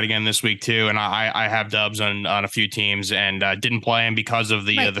may be out again this week too. And I have dubs on a few teams and didn't play him because of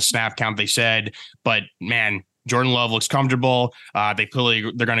the snap count they said. But man, Jordan Love looks comfortable. They're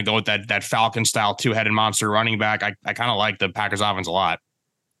going to go with that Falcon style 2-headed monster running back. I kind of like the Packers offense a lot.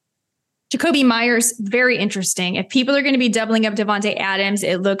 Jacoby Myers, very interesting. If people are going to be doubling up Devontae Adams,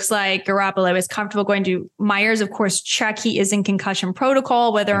 it looks like Garoppolo is comfortable going to Myers. Of course, check he is in concussion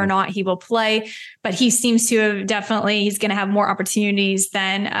protocol, whether or not he will play, but he seems to have he's going to have more opportunities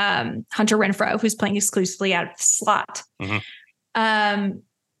than Hunter Renfrow, who's playing exclusively out of the slot.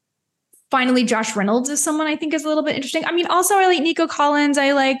 Finally, Josh Reynolds is someone I think is a little bit interesting. I mean, also I like Nico Collins.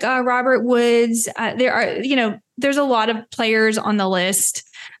 I like Robert Woods. There's a lot of players on the list.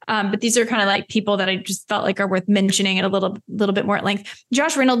 But these are kind of like people that I just felt like are worth mentioning at a little bit more at length.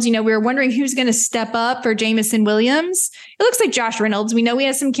 Josh Reynolds, we were wondering who's going to step up for Jameson Williams. It looks like Josh Reynolds. We know he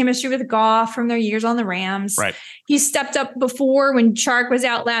has some chemistry with Goff from their years on the Rams. Right. He stepped up before when Chark was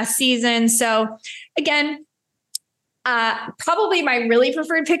out last season. So again, probably my really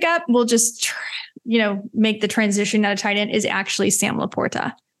preferred pickup will just, make the transition out of tight end is actually Sam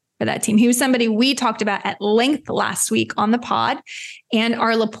Laporta. For that team. He was somebody we talked about at length last week on the pod, and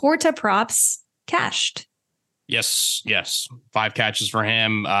our Laporta props cashed. Yes. 5 catches for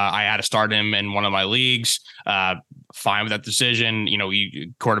him. I had to start him in one of my leagues. Fine with that decision.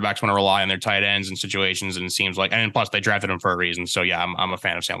 Quarterbacks want to rely on their tight ends in situations, and it seems like, and plus they drafted him for a reason. So yeah, I'm a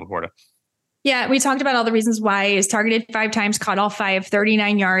fan of Sam Laporta. Yeah, we talked about all the reasons why. He was targeted 5 times, caught all 5,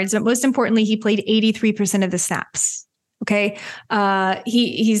 39 yards, but most importantly, he played 83% of the snaps. Okay.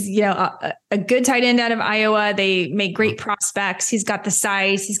 He's, a good tight end out of Iowa. They make great prospects. He's got the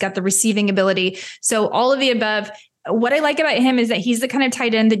size, he's got the receiving ability. So all of the above. What I like about him is that he's the kind of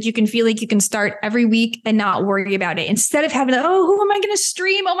tight end that you can feel like you can start every week and not worry about it. Instead of having, who am I going to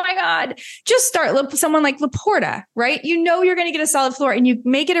stream? Oh my God, just start someone like Laporta, right? You're going to get a solid floor and you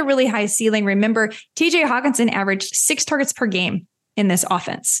make it a really high ceiling. Remember, TJ Hawkinson averaged 6 targets per game in this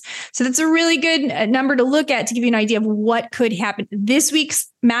offense. So that's a really good number to look at to give you an idea of what could happen. This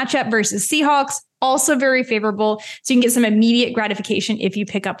week's matchup versus Seahawks, also very favorable. So you can get some immediate gratification if you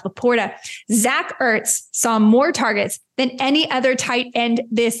pick up Laporta. Zach Ertz saw more targets than any other tight end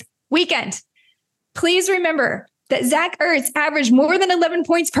this weekend. Please remember that Zach Ertz averaged more than 11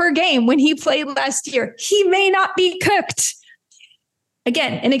 points per game when he played last year. He may not be cooked.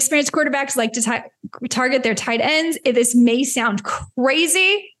 Again, inexperienced quarterbacks like to target their tight ends. This may sound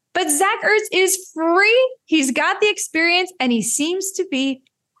crazy, but Zach Ertz is free. He's got the experience and he seems to be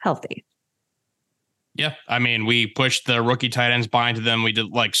healthy. Yeah. I mean, we pushed the rookie tight ends behind to them. We did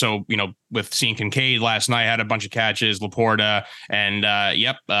with seeing Kincaid last night, had a bunch of catches, Laporta, and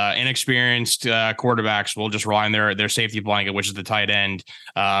inexperienced quarterbacks will just rely on their safety blanket, which is the tight end.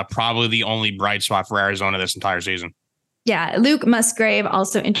 Probably the only bright spot for Arizona this entire season. Yeah, Luke Musgrave,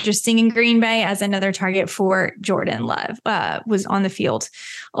 also interesting in Green Bay as another target for Jordan Love, was on the field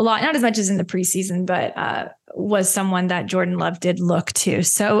a lot, not as much as in the preseason, but was someone that Jordan Love did look to.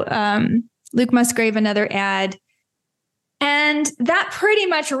 So Luke Musgrave, another ad. And that pretty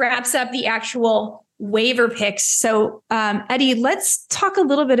much wraps up the actual waiver picks. So Eddie, let's talk a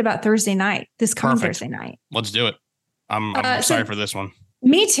little bit about Thursday night, this coming Thursday night. Let's do it. I'm excited for this one.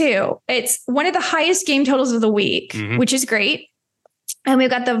 Me too. It's one of the highest game totals of the week, which is great. And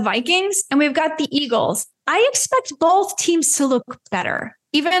we've got the Vikings and we've got the Eagles. I expect both teams to look better,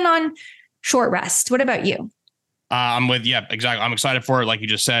 even on short rest. What about you? Exactly. I'm excited for it. Like you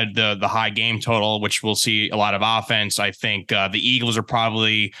just said, the high game total, which we'll see a lot of offense. I think the Eagles are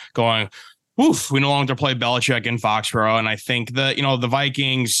probably going, we no longer play Belichick in Foxborough. And I think the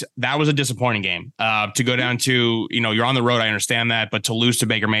Vikings, that was a disappointing game to go down to, you're on the road. I understand that, but to lose to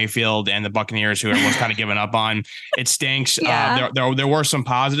Baker Mayfield and the Buccaneers, who everyone's kind of given up on, it stinks. Yeah. There were some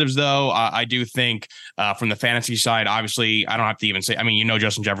positives though. I do think from the fantasy side, obviously I don't have to even say,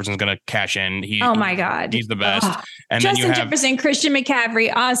 Justin Jefferson's going to cash in. Oh my God. He's the best. And Justin then Jefferson, Christian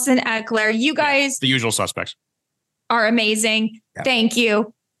McCaffrey, Austin Eckler, you guys, the usual suspects are amazing. Yeah. Thank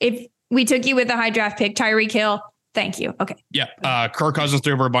you. If we took you with a high draft pick, Tyreek Hill. Thank you. Okay. Yeah. Kirk Cousins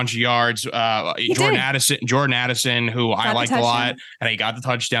threw for a bunch of yards. Jordan Addison, who I liked a lot, and he got the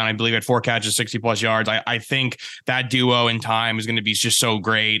touchdown. I believe at 4 catches, 60 plus yards. I think that duo in time is going to be just so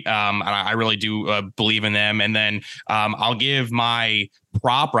great. And I really do believe in them. And then I'll give my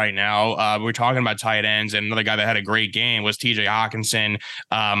prop right now, we're talking about tight ends, and another guy that had a great game was TJ Hawkinson.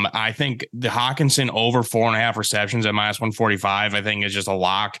 I think the Hawkinson over 4.5 receptions at -145, I think is just a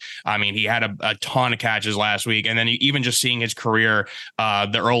lock. I mean, he had a ton of catches last week, and then even just seeing his career,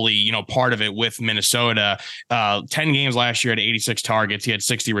 the early, part of it with Minnesota, 10 games last year at 86 targets, he had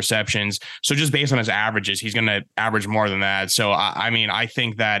 60 receptions. So just based on his averages, he's going to average more than that. So I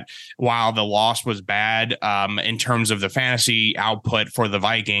think that while the loss was bad, in terms of the fantasy output for the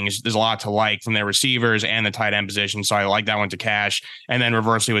Vikings, there's a lot to like from their receivers and the tight end position. So I like that one to cash. And then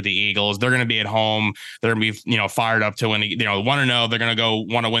reversely with the Eagles, they're going to be at home. They're going to be, fired up to win, 1-0. They're going to go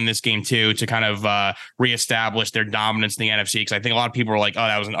want to win this game too, to kind of reestablish their dominance in the NFC. Because I think a lot of people are like, oh,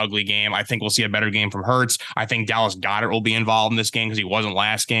 that was an ugly game. I think we'll see a better game from Hurts. I think Dallas Goedert will be involved in this game because he wasn't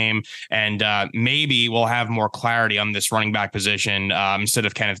last game. And maybe we'll have more clarity on this running back position instead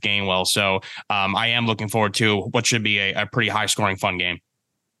of Kenneth Gainwell. So I am looking forward to what should be a pretty high scoring, fun game.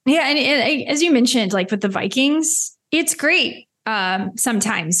 Yeah. And as you mentioned, like with the Vikings, it's great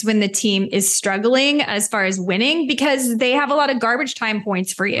sometimes when the team is struggling as far as winning, because they have a lot of garbage time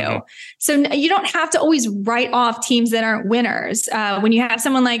points for you. Mm-hmm. So you don't have to always write off teams that aren't winners. When you have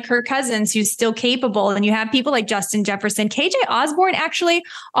someone like Kirk Cousins, who's still capable, and you have people like Justin Jefferson, KJ Osborne, actually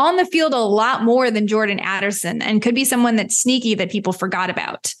on the field a lot more than Jordan Addison, and could be someone that's sneaky that people forgot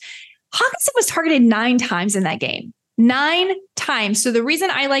about. Hawkinson was targeted 9 times in that game. 9 times. So the reason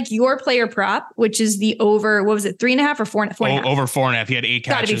I like your player prop, which is the over, what was it, 3.5 or 4.5? Over 4.5. He had 8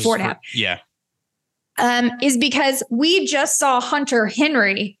 catches. Got to be 4.5. Yeah. Is because we just saw Hunter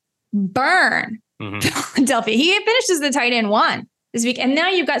Henry burn Philadelphia. He finished as the tight end 1 this week. And now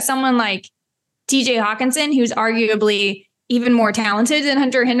you've got someone like TJ Hawkinson, who's arguably even more talented than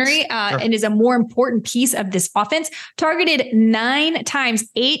Hunter Henry, and is a more important piece of this offense. Targeted 9 times,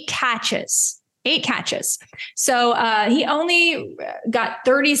 8 catches. 8 catches. So he only got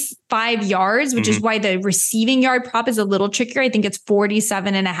 35 yards, which is why the receiving yard prop is a little trickier. I think it's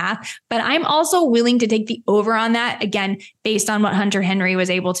 47.5, but I'm also willing to take the over on that, again, based on what Hunter Henry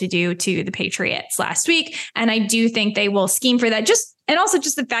was able to do to the Patriots last week. And I do think they will scheme for that. And also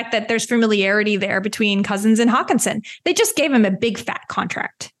just the fact that there's familiarity there between Cousins and Hawkinson. They just gave him a big fat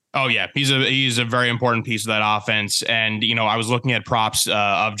contract. Oh, yeah. He's a very important piece of that offense. And, I was looking at props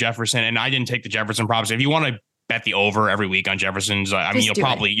of Jefferson, and I didn't take the Jefferson props. If you want to bet the over every week on Jefferson's, you'll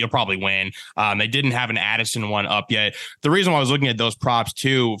probably win. They didn't have an Addison one up yet. The reason why I was looking at those props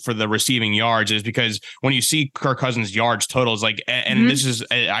too for the receiving yards is because when you see Kirk Cousins yards totals, like, and this is,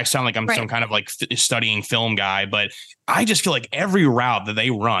 I sound like I'm some kind of like studying film guy, but I just feel like every route that they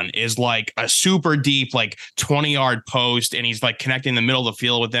run is like a super deep, like 20-yard post, and he's like connecting the middle of the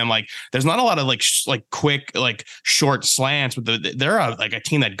field with them. Like, there's not a lot of like quick, like short slants, but they're a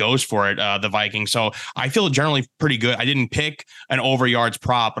team that goes for it, the Vikings. So I feel generally pretty good. I didn't pick an over yards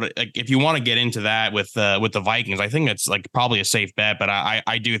prop, but like if you want to get into that with the Vikings, I think it's like probably a safe bet. But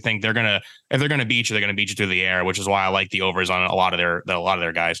I do think if they're gonna beat you, they're gonna beat you through the air, which is why I like the overs on a lot of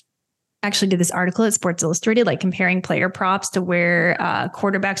their guys. Actually did this article at Sports Illustrated, like comparing player props to where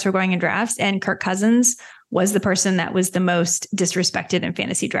quarterbacks were going in drafts. And Kirk Cousins was the person that was the most disrespected in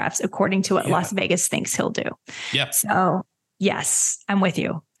fantasy drafts, according to what Las Vegas thinks he'll do. Yep. So yes, I'm with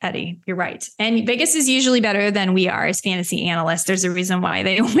you, Eddie. You're right. And Vegas is usually better than we are as fantasy analysts. There's a reason why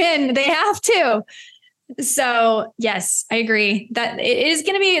they win. They have to. So yes, I agree that it's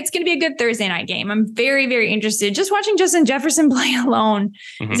going to be a good Thursday night game. I'm very, very interested. Just watching Justin Jefferson play alone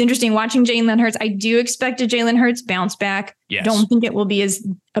is interesting. Watching Jalen Hurts, I do expect a Jalen Hurts bounce back. Yes. Don't think it will be as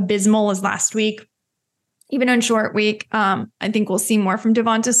abysmal as last week. Even on short week, I think we'll see more from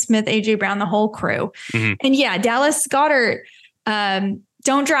Devonta Smith, AJ Brown, the whole crew. And yeah, Dallas Goedert,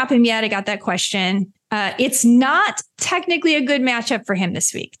 don't drop him yet. I got that question. It's not technically a good matchup for him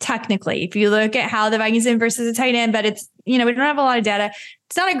this week. Technically, if you look at how the Vikings in versus a tight end, but it's, we don't have a lot of data.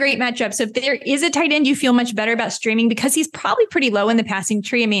 It's not a great matchup. So if there is a tight end, you feel much better about streaming because he's probably pretty low in the passing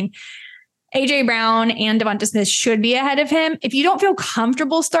tree. I mean, AJ Brown and Devonta Smith should be ahead of him. If you don't feel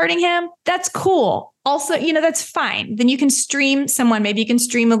comfortable starting him, that's cool. Also, that's fine. Then you can stream someone. Maybe you can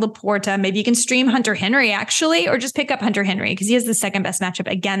stream a Laporta. Maybe you can stream Hunter Henry, actually, or just pick up Hunter Henry because he has the second best matchup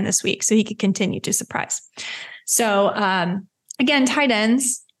again this week. So he could continue to surprise. So again, tight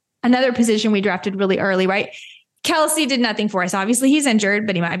ends, another position we drafted really early, right? Kelsey did nothing for us. Obviously, he's injured,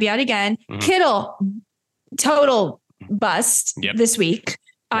 but he might be out again. Kittle, total bust this week.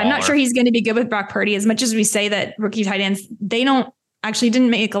 I'm not sure he's going to be good with Brock Purdy as much as we say that rookie tight ends, they didn't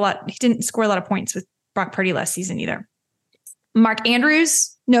make a lot. He didn't score a lot of points with Brock Purdy last season either. Mark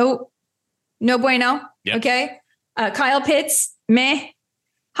Andrews, no bueno. Yep. Okay. Kyle Pitts, meh.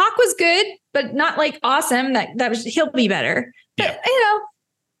 Hawk was good. but not like awesome. He'll be better. But Yeah.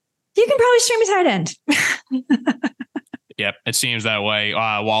 You can probably stream a tight end. Yep, it seems that way.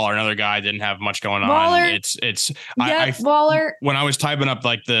 Waller, another guy, didn't have much going Waller, on. Waller. When I was typing up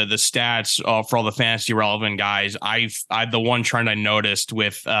like the stats for all the fantasy relevant guys, I the one trend I noticed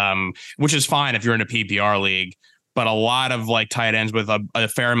with which is fine if you're in a PPR league, but a lot of like tight ends with a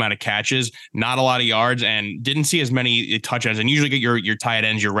fair amount of catches, not a lot of yards, and didn't see as many touchdowns. And usually get your tight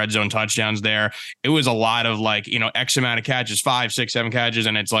ends, your red zone touchdowns there. It was a lot of like, X amount of catches, 5, 6, 7 catches,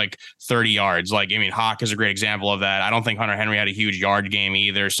 and it's like 30 yards. Like, I mean, Hawk is a great example of that. I don't think Hunter Henry had a huge yard game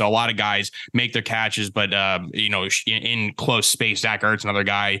either. So a lot of guys make their catches, but in close space. Zach Ertz, another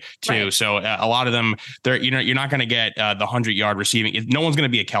guy too. Right. So a lot of them, you're not going to get the 100-yard receiving. No one's going to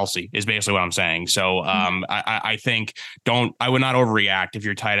be a Kelsey is basically what I'm saying. So I think I would not overreact if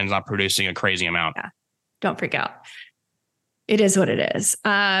your tight end's not producing a crazy amount. Yeah. Don't freak out. It is what it is.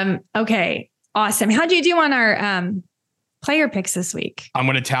 Okay. Awesome. How'd you do on our player picks this week? I'm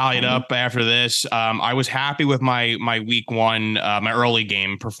going to tally it up after this. I was happy with my week 1, my early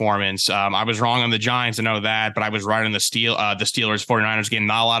game performance. I was wrong on the Giants, I know that, but I was right on the Steelers 49ers game.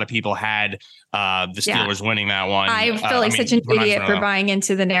 Not a lot of people had the Steelers winning that one. I feel like such an idiot for buying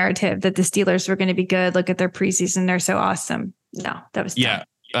into the narrative that the Steelers were going to be good. Look at their preseason. They're so awesome. No, that was dumb.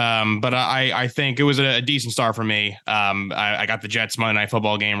 But I think it was a decent start for me. I got the Jets Monday Night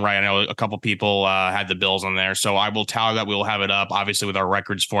Football game right. I know a couple people had the Bills on there, so I will tally that. We'll have it up, obviously, with our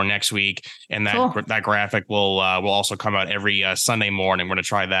records for next week, and that graphic will also come out every Sunday morning. We're going to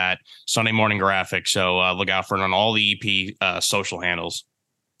try that Sunday morning graphic, so look out for it on all the EP social handles.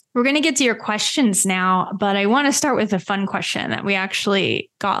 We're going to get to your questions now, but I want to start with a fun question that we actually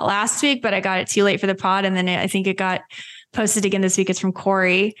got last week, but I got it too late for the pod, and then I think it got posted again this week. It's from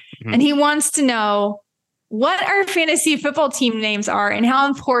Corey. Mm-hmm. And he wants to know what our fantasy football team names are and how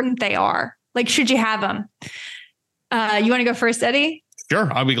important they are. Like, should you have them? You want to go first, Eddie?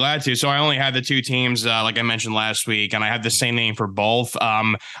 Sure, I'll be glad to. So I only had the 2 teams, like I mentioned last week, and I have the same name for both.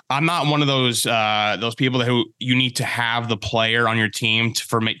 I'm not one of those people who you need to have the player on your team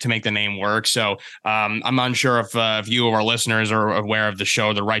to make the name work. So I'm not sure if you or our listeners are aware of the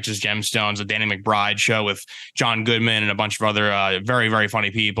show, The Righteous Gemstones, the Danny McBride show with John Goodman and a bunch of other very, very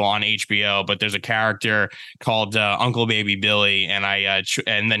funny people on HBO. But there's a character called Uncle Baby Billy, and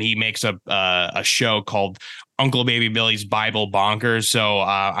and then he makes a show called Uncle Baby Billy's Bible Bonkers. So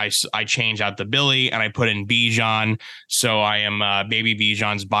I changed out the Billy and I put in Bijan. So I am Baby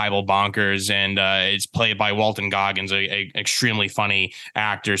Bijan's Bible Bonkers, and it's played by Walton Goggins, a extremely funny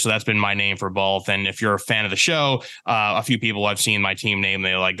actor. So that's been my name for both. And if you're a fan of the show, a few people have seen my team name.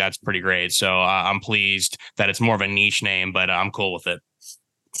 They're like, that's pretty great. So I'm pleased that it's more of a niche name, but I'm cool with it.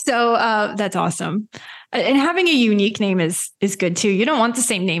 So that's awesome. And having a unique name is good too. You don't want the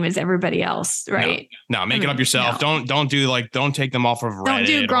same name as everybody else, right? No, make it up yourself. No. Don't take them off of Reddit. Don't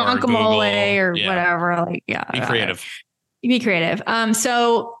do Gronkamole or whatever. Like, be creative. Be creative.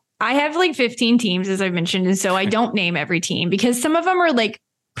 So I have like 15 teams, as I've mentioned, and so I don't name every team because some of them are like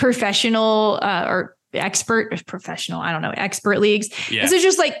professional or expert leagues. Yeah. This is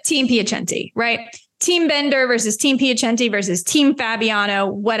just like Team Piacenti, right? Team Bender versus Team Piacenti versus Team Fabiano,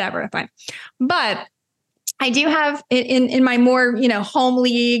 whatever. Fine. But I do have in my more, home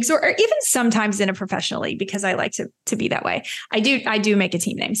leagues or even sometimes in a professional league, because I like to be that way. I do make a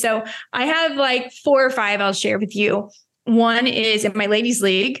team name. So I have like 4 or 5 I'll share with you. One is in my ladies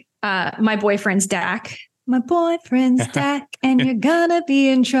league, my boyfriend's Dak. My boyfriend's Dak, and you're gonna be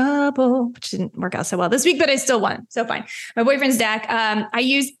in trouble, which didn't work out so well this week, but I still won. So fine. My boyfriend's Dak. I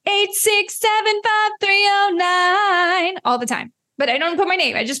use 8675309 all the time, but I don't put my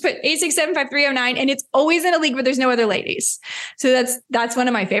name. I just put 8675309, and it's always in a league where there's no other ladies. So that's one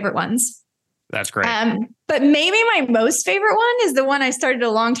of my favorite ones. That's great. But maybe my most favorite one is the one I started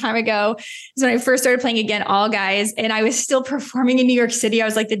a long time ago. Is when I first started playing again, all guys, and I was still performing in New York City. I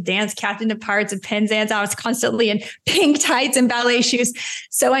was like the dance captain of Pirates of Penzance. I was constantly in pink tights and ballet shoes.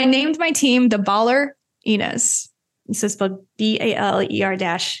 So I named my team the Baller Enos. So it's spelled BALER-.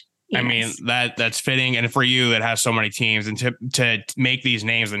 I mean, that's fitting. And for you that has so many teams, and to make these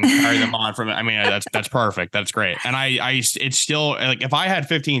names and carry them on from it, I mean, that's perfect. That's great. And it's still like, if I had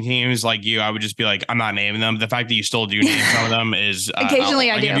 15 teams like you, I would just be like, I'm not naming them. The fact that you still do name some of them is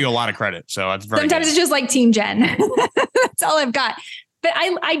occasionally I do. Give you a lot of credit. So that's very sometimes good. It's just like Team Jen. That's all I've got. But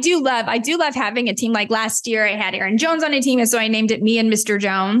I do love having a team. Like last year I had Aaron Jones on a team, and so I named it Me and Mr.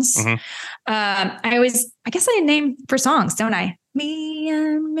 Jones. Mm-hmm. I guess I name for songs, don't I? Me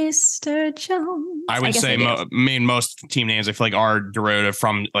and Mr. Jones. I would say most team names I feel like are derivative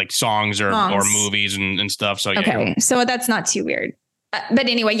from like songs or movies and stuff. So okay, so that's not too weird. But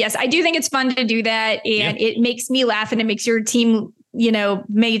anyway, yes, I do think it's fun to do that. And it makes me laugh and it makes your team,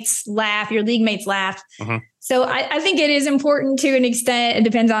 mates laugh, your league mates laugh. Mm-hmm. So I think it is important to an extent. It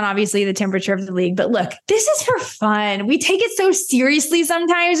depends on obviously the temperature of the league. But look, this is for fun. We take it so seriously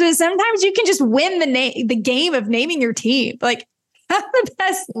sometimes, but sometimes you can just win the game of naming your team. Like, have the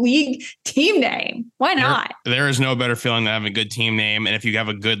best league team name. Why not? There is no better feeling than having a good team name. And if you have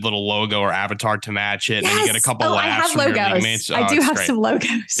a good little logo or avatar to match it, and you get a couple laughs from your league mates. I do have some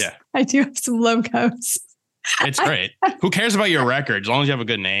logos. Yeah. I do have some logos. It's great. Who cares about your record? As long as you have a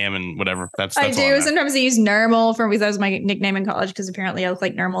good name and whatever. That's I do. Sometimes I use Nermal because that was my nickname in college, because apparently I look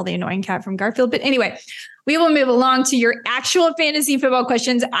like Nermal, the annoying cat from Garfield. But anyway, we will move along to your actual fantasy football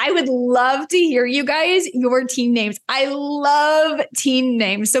questions. I would love to hear you guys, your team names. I love team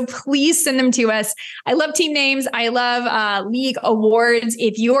names. So please send them to us. I love team names. I love league awards.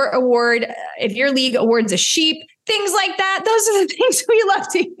 If your league awards a sheep, things like that. Those are the things we love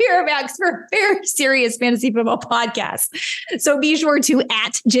to hear about, because we're a very serious fantasy football podcast. So be sure to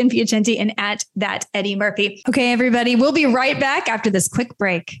 @Jen Piacenti and @that Eddie Murphy. Okay, everybody, we'll be right back after this quick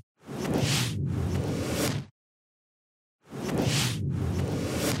break.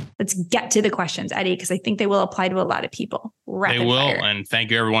 Let's get to the questions, Eddie, because I think they will apply to a lot of people. Rapid they will. fire. And thank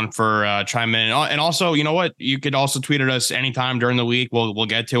you everyone for chiming in. And also, you know what? You could also tweet at us anytime during the week. We'll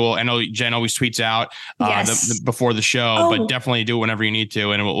get to it. I know Jen always tweets out before the show, but definitely do it whenever you need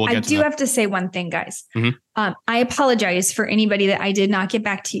to. And we'll get to it. I do have to say one thing, guys. Mm-hmm. I apologize for anybody that I did not get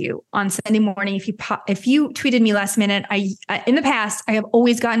back to you on Sunday morning. If you tweeted me last minute, in the past, I have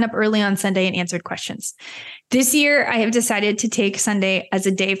always gotten up early on Sunday and answered questions. This year, I have decided to take Sunday as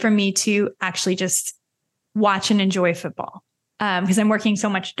a day for me to actually just watch and enjoy football, because I'm working so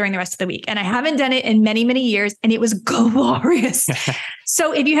much during the rest of the week. And I haven't done it in many, many years, and it was glorious.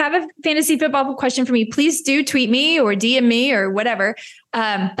 So if you have a fantasy football question for me, please do tweet me or DM me or whatever.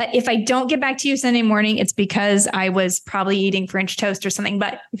 But if I don't get back to you Sunday morning, it's because I was probably eating French toast or something.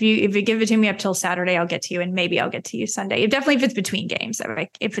 But if you give it to me up till Saturday, I'll get to you, and maybe I'll get to you Sunday. Definitely if it's between games.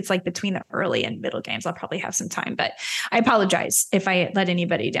 If it's like between the early and middle games, I'll probably have some time. But I apologize if I let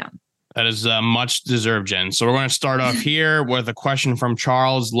anybody down. That is much deserved, Jen. So we're going to start off here with a question from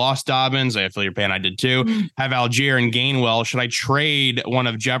Charles. Lost Dobbins. I feel your pain. I did too. Have Algier and Gainwell. Should I trade one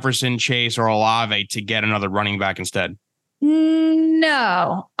of Jefferson, Chase, or Olave to get another running back instead?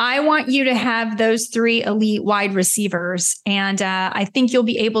 No, I want you to have those three elite wide receivers. And I think you'll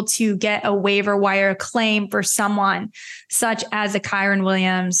be able to get a waiver wire claim for someone such as a Kyron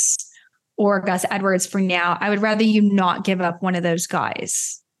Williams or Gus Edwards for now. I would rather you not give up one of those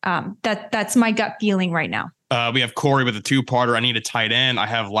guys. That's my gut feeling right now. We have Corey with a two-parter. I need a tight end. I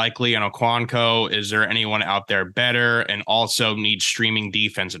have Likely and Okonkwo. Is there anyone out there better? And also need streaming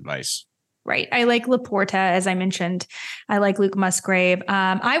defense advice. Right. I like Laporta, as I mentioned. I like Luke Musgrave.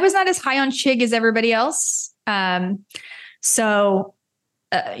 I was not as high on Chig as everybody else. So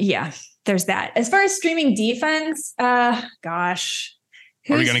there's that. As far as streaming defense, gosh.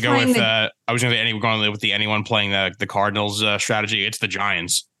 Are we going to go with, I was going to say, we're going with the anyone playing the Cardinals strategy. It's the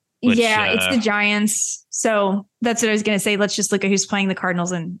Giants. It's the Giants. So that's what I was going to say. Let's just look at who's playing the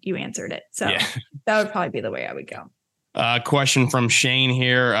Cardinals, and you answered it. So that would probably be the way I would go. Question from Shane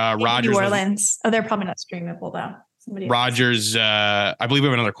here. Rodgers. New Orleans. They're probably not streamable though. Rodgers. I believe we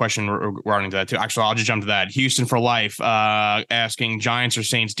have another question regarding that too. Actually, I'll just jump to that. Houston for life. Asking Giants or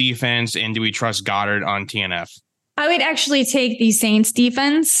Saints defense, and do we trust Goddard on TNF? I would actually take the Saints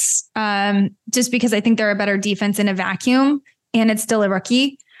defense, just because I think they're a better defense in a vacuum, and it's still a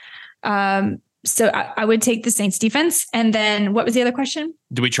rookie. So I would take the Saints defense. And then what was the other question?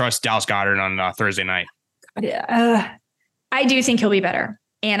 Do we trust Dallas Goedert on Thursday night? I do think he'll be better.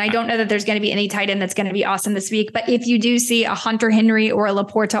 And I don't know that there's going to be any tight end that's going to be awesome this week. But if you do see a Hunter Henry or a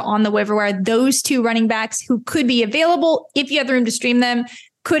Laporta on the waiver wire, those two running backs who could be available, if you have the room to stream them,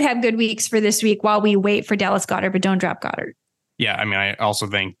 could have good weeks for this week while we wait for Dallas Goedert, but don't drop Goddard. Yeah, I mean, I also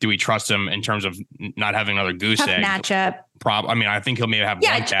think, do we trust him in terms of not having another goose egg matchup? I think he'll maybe have one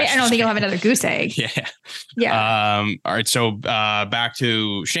catch. I don't think he'll have another goose egg. Yeah. All right. So back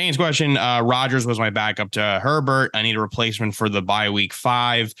to Shane's question. Rodgers was my backup to Herbert. I need a replacement for the bye week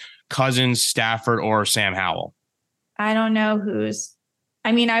 5. Cousins, Stafford, or Sam Howell. I don't know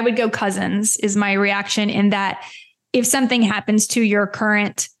I would go Cousins is my reaction, in that if something happens to your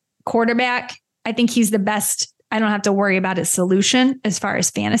current quarterback, I think he's the best. I don't have to worry about his solution as far as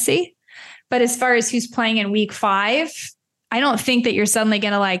fantasy. But as far as who's playing in week 5, I don't think that you're suddenly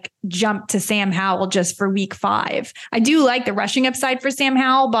going to jump to Sam Howell just for week 5. I do like the rushing upside for Sam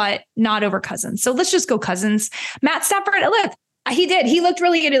Howell, but not over Cousins. So let's just go Cousins. Matt Stafford, look, he did. He looked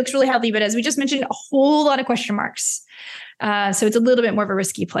really good. He looks really healthy. But as we just mentioned, a whole lot of question marks. So it's a little bit more of a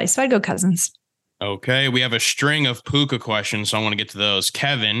risky play. So I'd go Cousins. Okay. We have a string of Puka questions, so I want to get to those.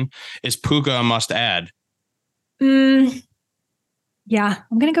 Kevin, is Puka a must add? Yeah,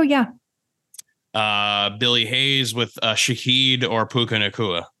 I'm going to go. Yeah. Billy Hayes with Shaheed or Puka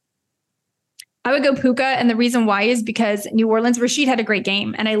Nakua? I would go Puka. And the reason why is because New Orleans, Rashid had a great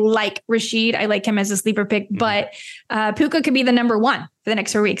game. And I like Rashid. I like him as a sleeper pick. But Puka could be the number one for the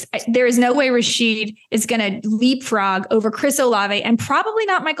next 4 weeks. There is no way Rashid is going to leapfrog over Chris Olave and probably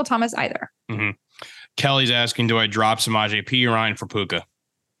not Michael Thomas either. Kelly's asking, do I drop Samaje Perine for Puka?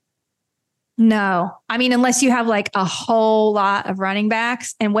 No. I mean, unless you have like a whole lot of running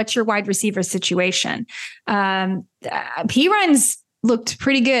backs, and what's your wide receiver situation? Perine's looked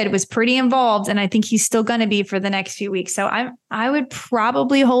pretty good, was pretty involved, and I think he's still going to be for the next few weeks. So I would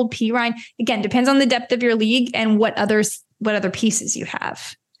probably hold Perine. Again, depends on the depth of your league and what other pieces you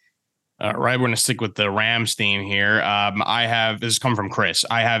have. Right, we're going to stick with the Rams theme here. This has come from Chris.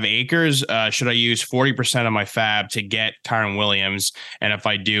 I have Akers. Should I use 40% of my fab to get Kyren Williams? And if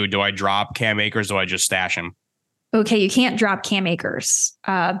I do I drop Cam Akers? Do I just stash him? Okay, you can't drop Cam Akers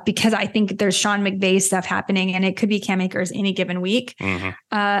because I think there's Sean McVay stuff happening, and it could be Cam Akers any given week.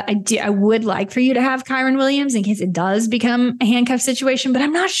 I would like for you to have Kyren Williams in case it does become a handcuff situation, but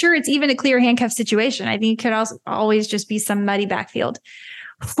I'm not sure it's even a clear handcuff situation. I think it could also always just be some muddy backfield.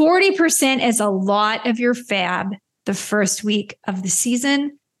 40% is a lot of your fab the first week of the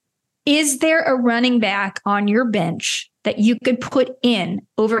season. Is there a running back on your bench that you could put in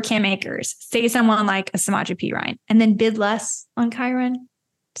over Cam Akers? Say someone like a Samaje Perine, and then bid less on Kyren.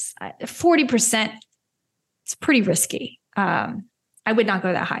 40%. It's pretty risky. I would not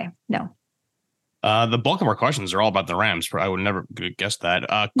go that high. No. The bulk of our questions are all about the Rams. I would never guess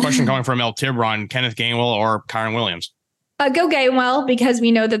that. Question coming from El Tibron, Kenneth Gainwell or Kyren Williams? Go Gainwell, because we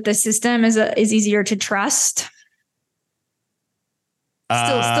know that the system is easier to trust.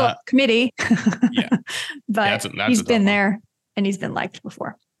 Still a committee. Yeah. But that's he's been there and he's been liked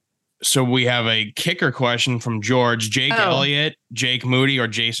before. So we have a kicker question from George. Jake Elliott, Jake Moody, or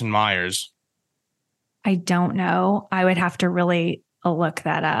Jason Myers? I don't know. I would have to really look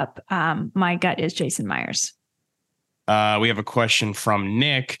that up. My gut is Jason Myers. We have a question from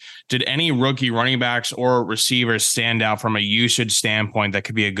Nick. Did any rookie running backs or receivers stand out from a usage standpoint that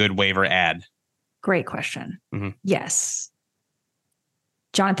could be a good waiver add? Great question. Yes.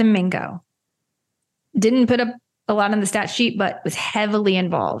 Jonathan Mingo didn't put up a lot on the stat sheet, but was heavily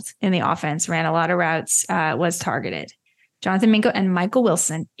involved in the offense, ran a lot of routes, was targeted. Jonathan Mingo and Michael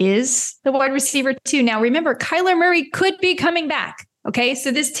Wilson is the wide receiver too. Now, remember, Kyler Murray could be coming back. Okay.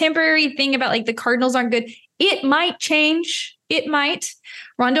 So this temporary thing about like the Cardinals aren't good, it might change. It might.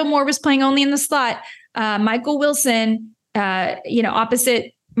 Rondale Moore was playing only in the slot. Michael Wilson,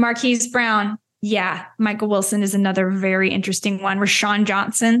 opposite Marquise Brown. Yeah, Michael Wilson is another very interesting one. Rashawn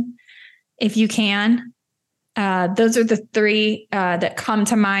Johnson, if you can. Those are the three that come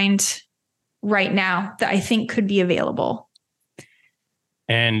to mind right now that I think could be available.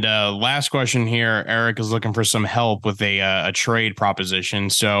 And last question here, Eric is looking for some help with a trade proposition.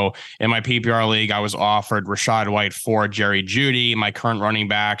 So in my PPR league, I was offered Rachaad White for Jerry Jeudy. My current running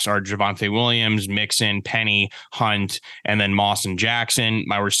backs are Javonte Williams, Mixon, Penny, Hunt, and then Moss and Jackson.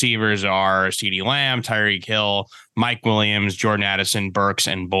 My receivers are CeeDee Lamb, Tyreek Hill, Mike Williams, Jordan Addison, Burks,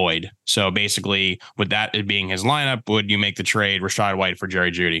 and Boyd. So basically, with that being his lineup, would you make the trade Rachaad White for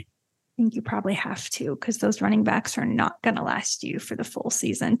Jerry Jeudy? I think you probably have to, because those running backs are not going to last you for the full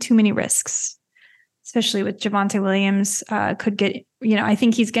season. Too many risks, especially with Javonte Williams. Could get, I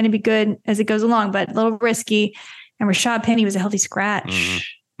think he's going to be good as it goes along, but a little risky. And Rashad Penny was a healthy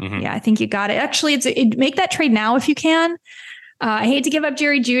scratch. Yeah, I think you got it. Actually, make that trade now if you can. I hate to give up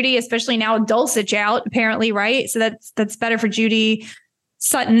Jerry Jeudy, especially now with Dulcich out, apparently, right? So that's better for Jeudy.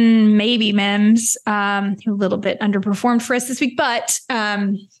 Sutton, maybe Mims, who a little bit underperformed for us this week, but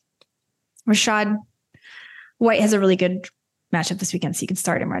Rachaad White has a really good matchup this weekend, so you can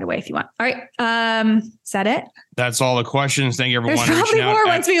start him right away if you want. All right. Is that it? That's all the questions. Thank you, everyone. There's probably more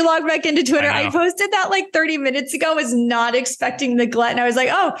once we log back into Twitter. I posted that like 30 minutes ago, was not expecting the glut. And I was like,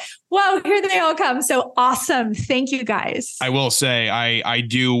 oh, wow, here they all come. So awesome. Thank you, guys. I will say I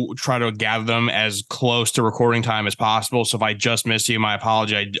do try to gather them as close to recording time as possible. So if I just missed you, my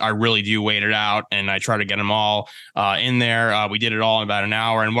apology. I really do wait it out, and I try to get them all in there. We did it all in about an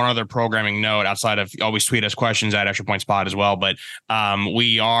hour. And one other programming note outside of always tweet us questions at Extra Point Spot as well. But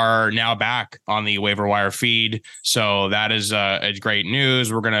we are now back on the Waiver Wire feed. So that is great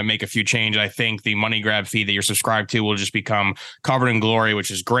news. We're going to make a few changes. I think the Money Grab feed that you're subscribed to will just become Covered in Glory,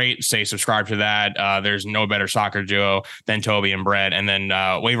 which is great. Stay subscribed to that. There's no better soccer duo than Toby and Brett. And then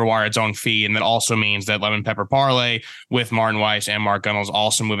Waiver Wire, its own feed. And that also means that Lemon Pepper Parlay with Martin Weiss and Mark Gunnels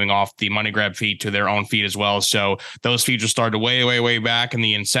also moving off the Money Grab feed to their own feed as well. So those feeds will start way back in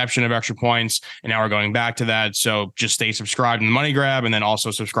the inception of Extra Points. And now we're going back to that. So just stay subscribed in the Money Grab and then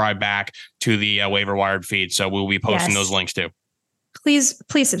also subscribe back to the Waiver Wired feed. So we'll be posting those links too. Please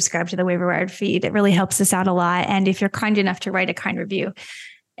subscribe to the Waiver Wired feed. It really helps us out a lot. And if you're kind enough to write a kind review,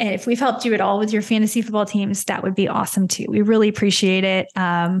 and if we've helped you at all with your fantasy football teams, that would be awesome too. We really appreciate it.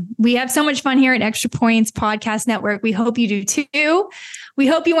 We have so much fun here at Extra Points Podcast Network. We hope you do too. We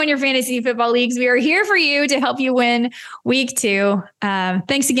hope you win your fantasy football leagues. We are here for you to help you win week 2.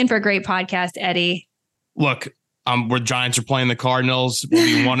 Thanks again for a great podcast, Eddie. Look, where Giants are playing the Cardinals, we'll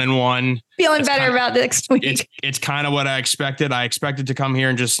be 1-1. Feeling better about next week. It's kind of what I expected. I expected to come here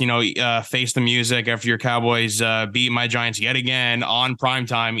and just, face the music after your Cowboys beat my Giants yet again on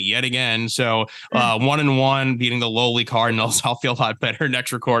primetime yet again. So 1-1 beating the lowly Cardinals. I'll feel a lot better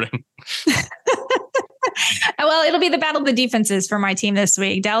next recording. Well, it'll be the battle of the defenses for my team this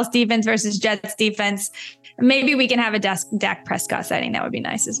week. Dallas defense versus Jets defense. Maybe we can have a Dak Prescott sighting. That would be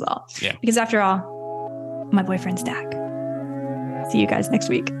nice as well. Yeah. Because after all, my boyfriend's Dak. See you guys next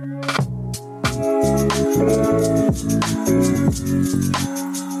week.